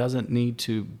government doesn't need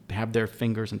to have their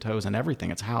fingers and toes in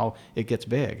everything. It's how it gets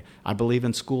big. I believe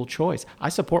in school choice. I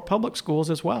support public schools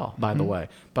as well, by the way.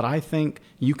 But I think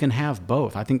you can have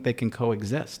both. I think they can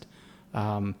coexist.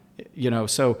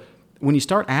 So when you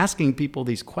start asking people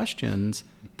these questions,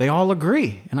 they all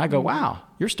agree. And I go, wow,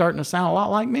 you're starting to sound a lot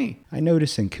like me. I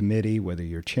notice in committee, whether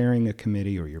you're chairing a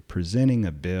committee or you're presenting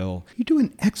a bill, you do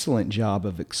an excellent job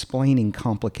of explaining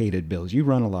complicated bills. You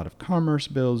run a lot of commerce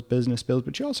bills, business bills,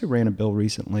 but you also ran a bill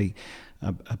recently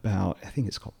about, I think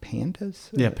it's called pandas.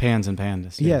 Yeah, pans and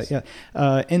pandas. Yes. Yeah.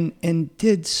 And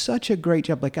did such a great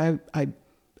job. Like I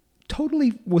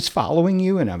totally was following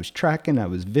you, and I was tracking, I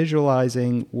was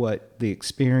visualizing what the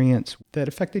experience that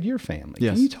affected your family.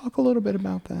 Yes. Can you talk a little bit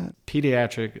about that?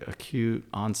 Pediatric acute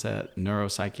onset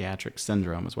neuropsychiatric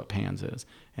syndrome is what PANS is.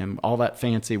 And all that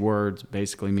fancy words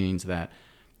basically means that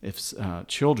if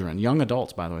children, young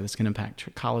adults, by the way, this can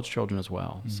impact college children as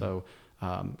well. So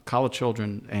college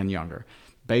children and younger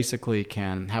basically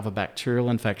can have a bacterial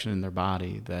infection in their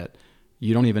body that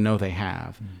you don't even know they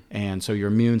have. And so your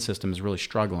immune system is really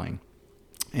struggling.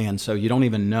 And so you don't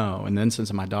even know. And then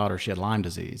since my daughter, she had Lyme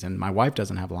disease, and my wife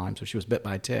doesn't have Lyme, so she was bit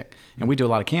by a tick. And we do a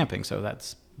lot of camping, so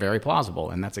that's very plausible.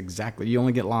 And that's exactly, you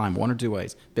only get Lyme one or two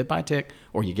ways: bit by a tick,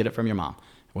 or you get it from your mom.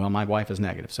 Well, my wife is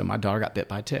negative, so my daughter got bit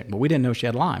by a tick. But we didn't know she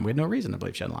had Lyme. We had no reason to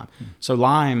believe she had Lyme. So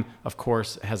Lyme, of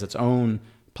course, plays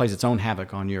its own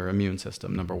havoc on your immune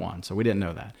system, number one. So we didn't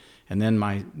know that. And then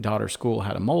my daughter's school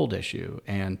had a mold issue.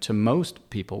 And to most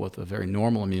people with a very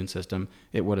normal immune system,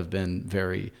 it would have been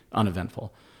very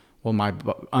uneventful.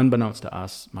 Well, unbeknownst to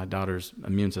us, my daughter's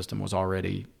immune system was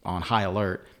already on high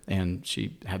alert, and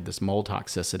she had this mold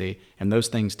toxicity. And those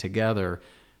things together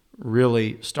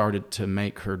really started to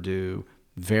make her do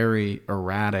very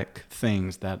erratic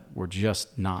things that were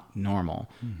just not normal.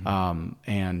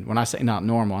 And when I say not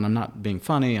normal, and I'm not being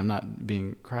funny, I'm not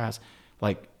being crass,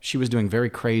 like she was doing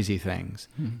very crazy things,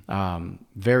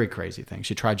 very crazy things.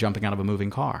 She tried jumping out of a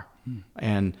moving car,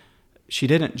 and she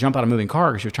didn't jump out of a moving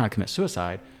car because she was trying to commit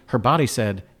suicide. Her body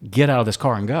said, "Get out of this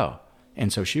car and go."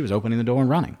 And so she was opening the door and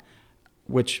running,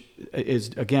 which is,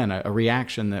 again, a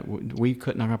reaction that we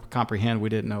couldn't comprehend. We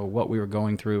didn't know what we were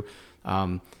going through.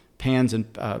 Pans and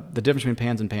the difference between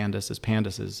Pans and Pandas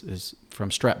is from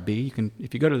Strep B. You can,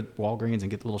 if you go to Walgreens and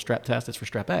get the little strep test, it's for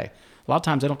Strep A. A lot of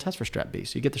times they don't test for Strep B,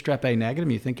 so you get the Strep A negative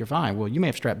and you think you're fine. Well, you may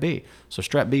have Strep B, so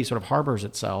Strep B sort of harbors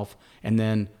itself, and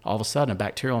then all of a sudden a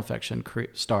bacterial infection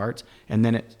starts, and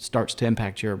then it starts to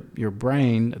impact your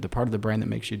brain, the part of the brain that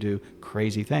makes you do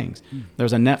crazy things.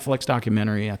 There's a Netflix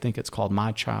documentary, I think it's called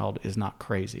My Child Is Not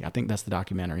Crazy. I think that's the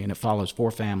documentary, and it follows 4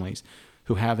 families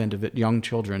who have young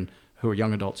children who are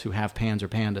young adults who have PANS or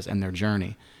PANDAS and their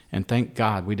journey. And thank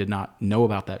God we did not know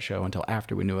about that show until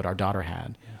after we knew what our daughter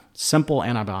had. Yeah. Simple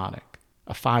antibiotic,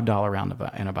 a $5 round of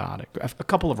antibiotic, a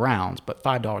couple of rounds, but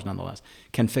 $5 nonetheless,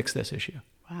 can fix this issue.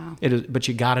 Wow. It is, but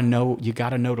you got to know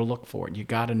to look for it. You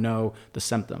got to know the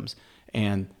symptoms.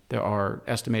 And there are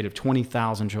estimated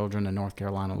 20,000 children in North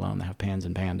Carolina alone that have PANS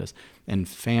and PANDAS, and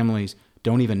families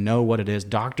don't even know what it is.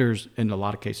 Doctors, in a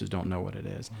lot of cases, don't know what it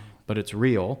is, but it's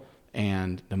real.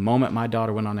 And the moment my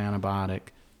daughter went on antibiotic,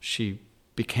 she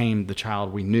became the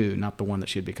child we knew, not the one that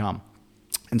she had become.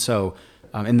 And so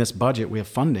in this budget, we have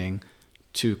funding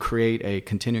to create a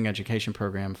continuing education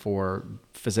program for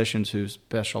physicians who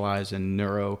specialize in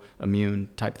neuroimmune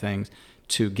type things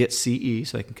to get CE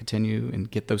so they can continue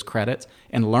and get those credits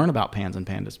and learn about PANS and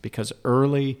PANDAS, because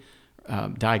early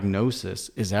diagnosis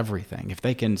is everything. If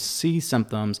they can see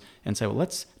symptoms and say, well,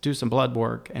 let's do some blood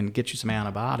work and get you some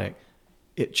antibiotic,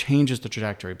 it changes the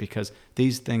trajectory, because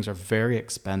these things are very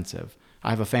expensive. I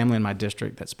have a family in my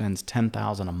district that spends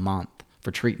 $10,000 a month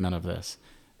for treatment of this,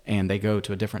 and they go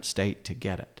to a different state to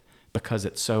get it because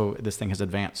this thing has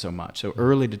advanced so much. So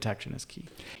early detection is key.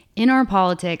 In our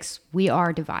politics, we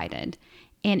are divided.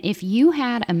 And if you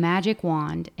had a magic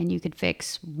wand and you could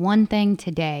fix one thing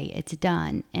today, it's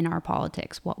done in our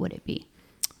politics, what would it be?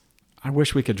 I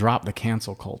wish we could drop the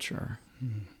cancel culture.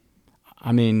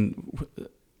 I mean,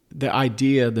 the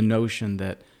idea, the notion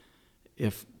that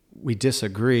if we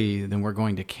disagree, then we're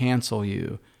going to cancel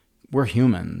you. We're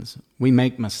humans. We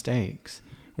make mistakes.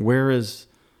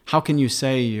 How can you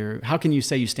say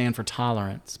you stand for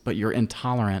tolerance, but you're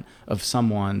intolerant of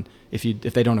someone if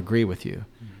they don't agree with you?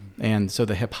 Mm-hmm. And so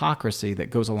the hypocrisy that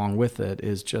goes along with it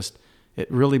is just, it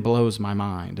really blows my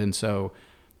mind. And so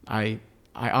I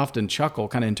often chuckle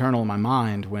kind of internal in my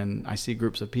mind when I see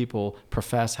groups of people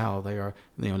profess how they are,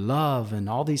 love and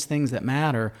all these things that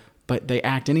matter, but they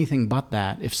act anything but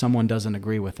that if someone doesn't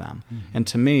agree with them. Mm-hmm. And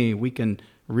to me, we can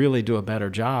really do a better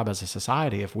job as a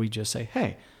society if we just say,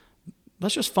 hey,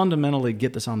 let's just fundamentally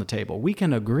get this on the table. We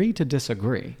can agree to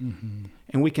disagree, mm-hmm.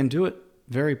 and we can do it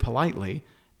very politely.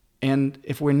 And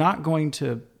if we're not going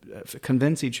to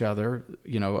convince each other,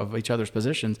 of each other's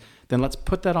positions, then let's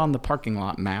put that on the parking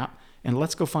lot map. And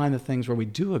let's go find the things where we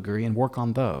do agree and work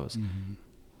on those. Mm-hmm.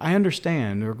 I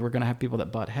understand we're going to have people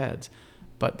that butt heads,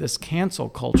 but this cancel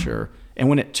culture, and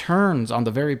when it turns on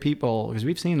the very people, because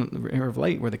we've seen here of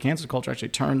late where the cancel culture actually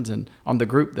turns on the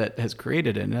group that has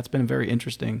created it, and that's been a very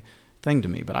interesting thing to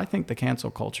me. But I think the cancel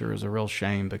culture is a real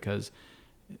shame because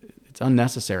it's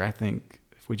unnecessary. I think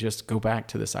if we just go back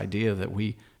to this idea that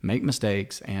we make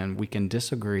mistakes and we can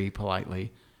disagree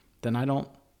politely, then I don't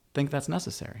think that's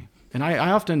necessary. And I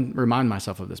often remind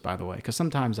myself of this, by the way, because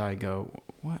sometimes I go,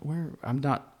 where I'm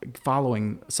not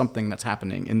following something that's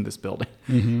happening in this building.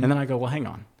 Mm-hmm. And then I go, well, hang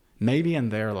on. Maybe in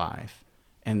their life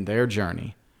and their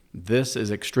journey, this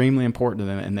is extremely important to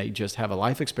them, and they just have a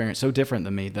life experience so different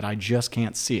than me that I just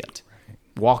can't see it. Right.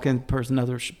 Walk in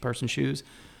another person's shoes.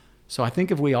 So I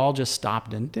think if we all just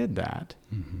stopped and did that,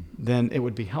 mm-hmm. then it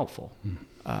would be helpful.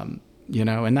 Mm-hmm.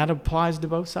 And that applies to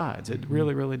both sides. It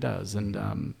really, really does. And,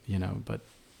 but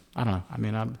I don't know. I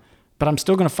mean, I'm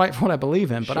still going to fight for what I believe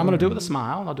in, but I'm going to do it with a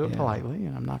smile, and I'll do it politely,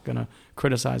 and I'm not going to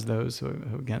criticize those who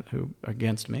are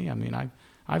against me. I mean,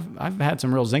 I've had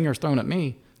some real zingers thrown at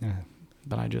me,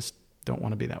 but I just don't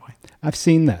want to be that way. I've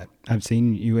seen that. I've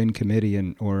seen you in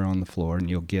committee or on the floor, and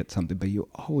you'll get something, but you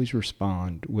always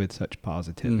respond with such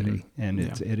positivity, mm-hmm. and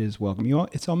it is welcome.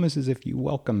 It's almost as if you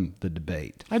welcome the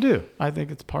debate. I do. I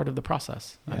think it's part of the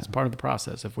process. Yeah. It's part of the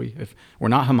process. If we're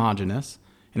not homogenous,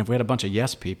 and if we had a bunch of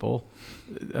yes people,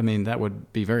 I mean, that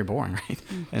would be very boring, right?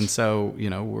 And so,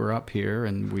 we're up here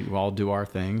and we all do our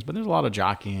things, but there's a lot of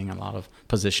jockeying and a lot of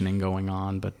positioning going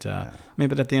on. But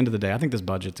but at the end of the day, I think this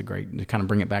budget's to kind of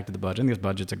bring it back to the budget. I think this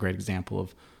budget's a great example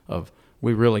of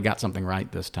we really got something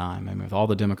right this time. I mean, with all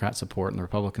the Democrat support and the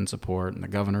Republican support and the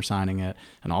governor signing it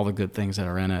and all the good things that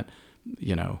are in it,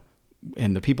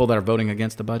 and the people that are voting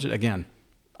against the budget, again,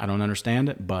 I don't understand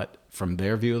it, but from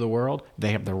their view of the world,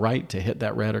 they have the right to hit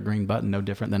that red or green button no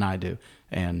different than I do.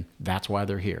 And that's why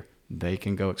they're here. They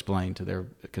can go explain to their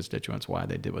constituents why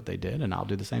they did what they did, and I'll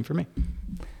do the same for me.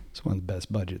 It's one of the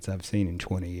best budgets I've seen in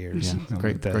 20 years. Yeah,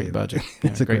 great budget.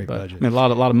 It's a great budget. I mean, a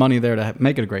lot of money there to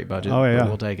make it a great budget. Oh, yeah. But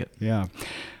we'll take it. Yeah.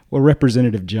 Well,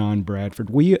 Representative John Bradford,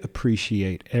 we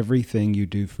appreciate everything you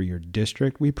do for your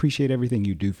district. We appreciate everything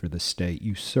you do for the state.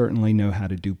 You certainly know how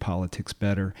to do politics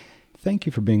better. Thank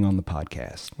you for being on the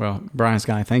podcast. Well, Brian,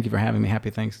 Sky, thank you for having me. Happy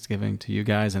Thanksgiving to you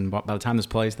guys. And by the time this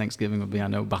plays, Thanksgiving will be, I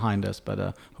know, behind us. But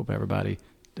hope everybody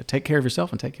take care of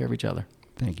yourself and take care of each other.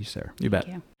 Thank you, sir. You bet.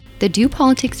 Thank you. The Do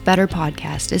Politics Better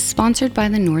podcast is sponsored by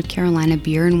the North Carolina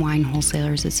Beer and Wine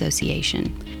Wholesalers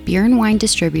Association. Beer and wine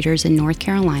distributors in North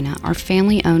Carolina are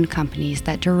family-owned companies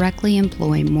that directly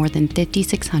employ more than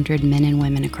 5,600 men and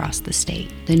women across the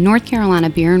state. The North Carolina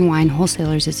Beer and Wine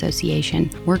Wholesalers Association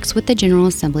works with the General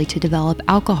Assembly to develop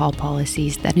alcohol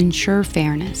policies that ensure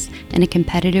fairness in a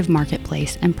competitive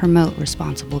marketplace and promote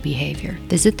responsible behavior.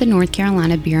 Visit the North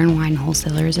Carolina Beer and Wine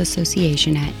Wholesalers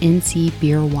Association at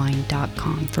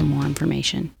ncbeerwine.com for more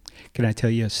information. Can I tell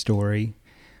you a story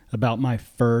about my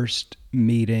first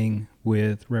meeting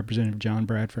with Representative John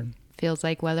Bradford? Feels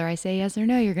like whether I say yes or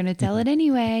no, you're going to tell it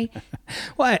anyway.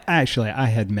 Well, I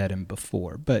had met him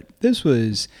before, but this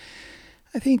was,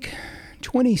 I think,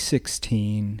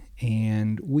 2016,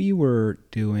 and we were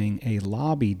doing a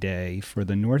lobby day for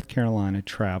the North Carolina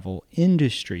Travel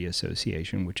Industry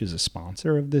Association, which is a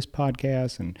sponsor of this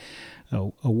podcast and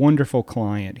a wonderful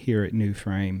client here at New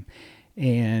Frame.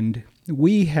 And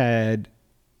we had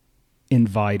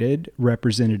invited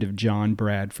Representative John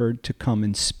Bradford to come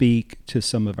and speak to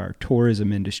some of our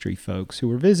tourism industry folks who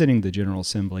were visiting the General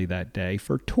Assembly that day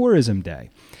for Tourism Day.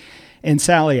 And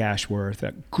Sally Ashworth,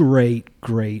 a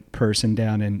great person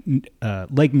down in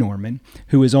Lake Norman,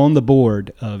 who is on the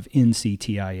board of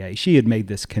NCTIA, she had made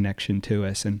this connection to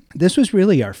us. And this was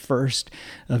really our first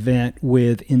event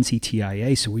with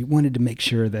NCTIA, so we wanted to make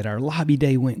sure that our lobby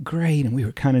day went great, and we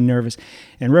were kind of nervous.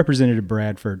 And Representative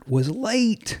Bradford was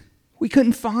late. We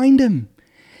couldn't find him.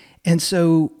 And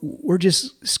so we're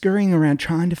just scurrying around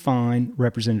trying to find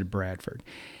Representative Bradford.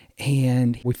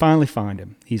 And we finally find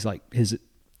him. He's like, his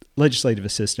legislative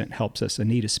assistant helps us,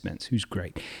 Anita Spence, who's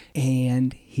great.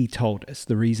 And he told us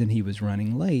the reason he was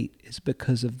running late is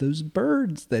because of those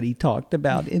birds that he talked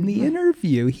about in the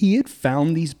interview. He had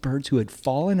found these birds who had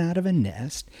fallen out of a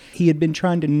nest. He had been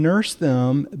trying to nurse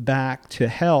them back to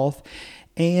health.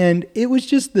 And it was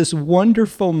just this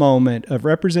wonderful moment of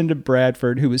Representative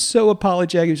Bradford, who was so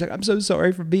apologetic. He was like, I'm so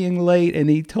sorry for being late. And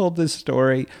he told this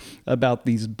story about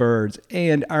these birds.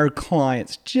 And our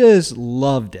clients just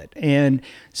loved it. And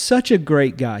such a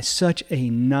great guy, such a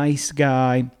nice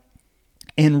guy,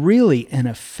 and really an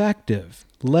effective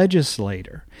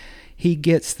legislator. He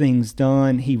gets things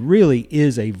done. He really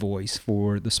is a voice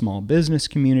for the small business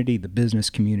community, the business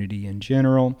community in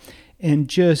general, and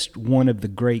just one of the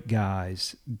great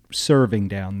guys serving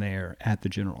down there at the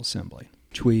General Assembly.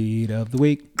 Tweet of the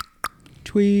week.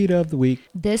 Tweet of the week.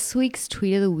 This week's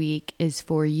tweet of the week is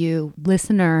for you,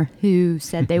 listener, who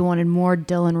said they wanted more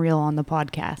Dylan Reel on the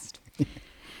podcast.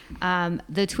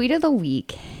 The tweet of the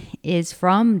week is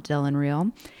from Dylan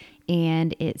Reel,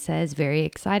 and it says, very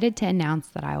excited to announce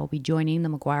that I will be joining the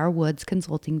McGuire Woods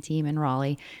consulting team in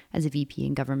Raleigh as a VP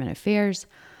in Government Affairs.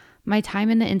 My time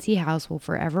in the NC House will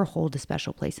forever hold a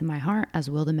special place in my heart,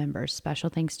 as will the members. Special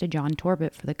thanks to John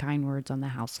Torbett for the kind words on the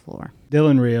House floor.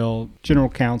 Dylan Reel, General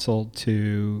Counsel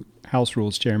to House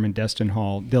Rules Chairman Destin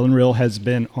Hall. Dylan Reel has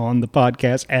been on the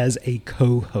podcast as a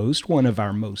co-host, one of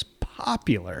our most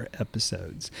popular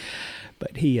episodes.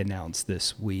 But he announced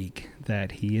this week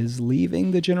that he is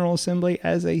leaving the General Assembly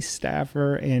as a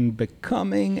staffer and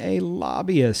becoming a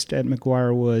lobbyist at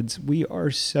McGuire Woods. We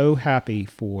are so happy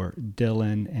for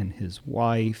Dylan and his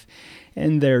wife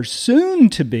and their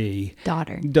soon-to-be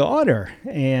daughter.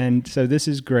 And so this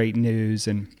is great news,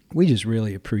 and we just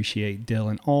really appreciate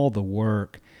Dylan, all the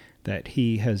work that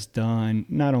he has done,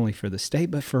 not only for the state,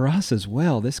 but for us as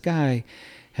well. This guy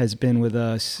has been with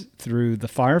us through the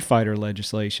firefighter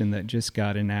legislation that just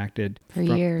got enacted For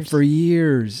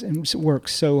years, and worked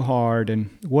so hard.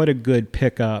 And what a good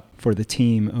pickup for the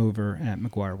team over at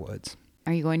McGuire Woods.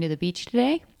 Are you going to the beach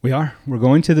today? We are. We're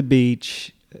going to the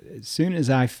beach as soon as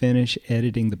I finish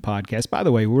editing the podcast. By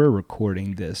the way, we're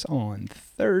recording this on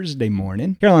Thursday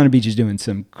morning. Carolina Beach is doing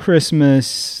some Christmas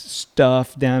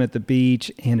stuff down at the beach,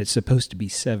 and it's supposed to be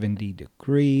 70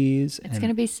 degrees. It's going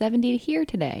to be 70 here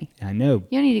today. I know.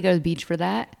 You don't need to go to the beach for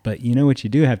that. But you know what you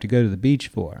do have to go to the beach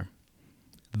for?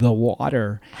 the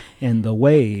water and the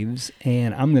waves,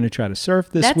 and I'm going to try to surf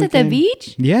this That's weekend. at the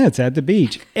beach? Yeah, it's at the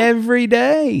beach every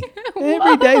day.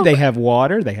 Every day they have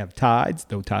water, they have tides.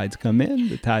 The tides come in,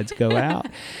 the tides go out.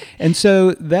 And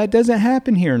so that doesn't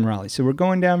happen here in Raleigh. So we're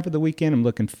going down for the weekend. I'm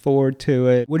looking forward to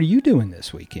it. What are you doing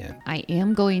this weekend? I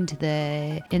am going to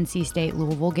the NC State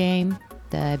Louisville game,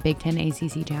 the Big Ten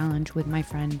ACC Challenge, with my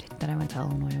friend that I went to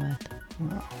Illinois with.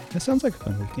 Wow, that sounds like a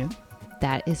fun weekend.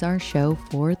 That is our show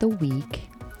for the week.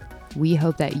 We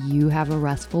hope that you have a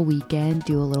restful weekend.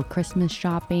 Do a little Christmas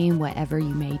shopping, whatever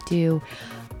you may do.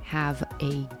 Have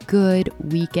a good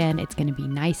weekend. It's going to be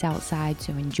nice outside,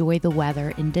 so enjoy the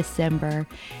weather in December.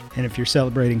 And if you're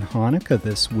celebrating Hanukkah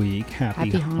this week,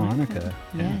 happy Hanukkah. Hanukkah.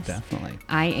 Yeah, Yes. definitely.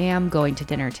 I am going to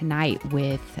dinner tonight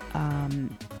with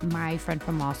my friend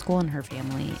from law school and her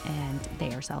family, and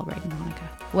they are celebrating Hanukkah.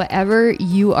 Whatever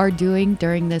you are doing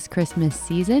during this Christmas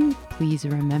season, please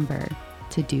remember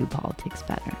to do politics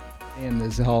better. And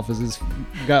this office has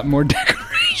got more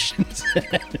decorations in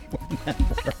it.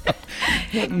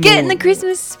 Get in the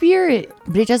Christmas spirit.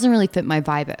 But it doesn't really fit my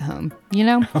vibe at home, you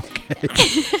know?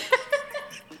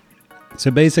 So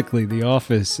basically, the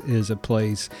office is a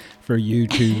place for you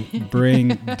to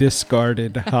bring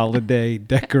discarded holiday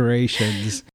decorations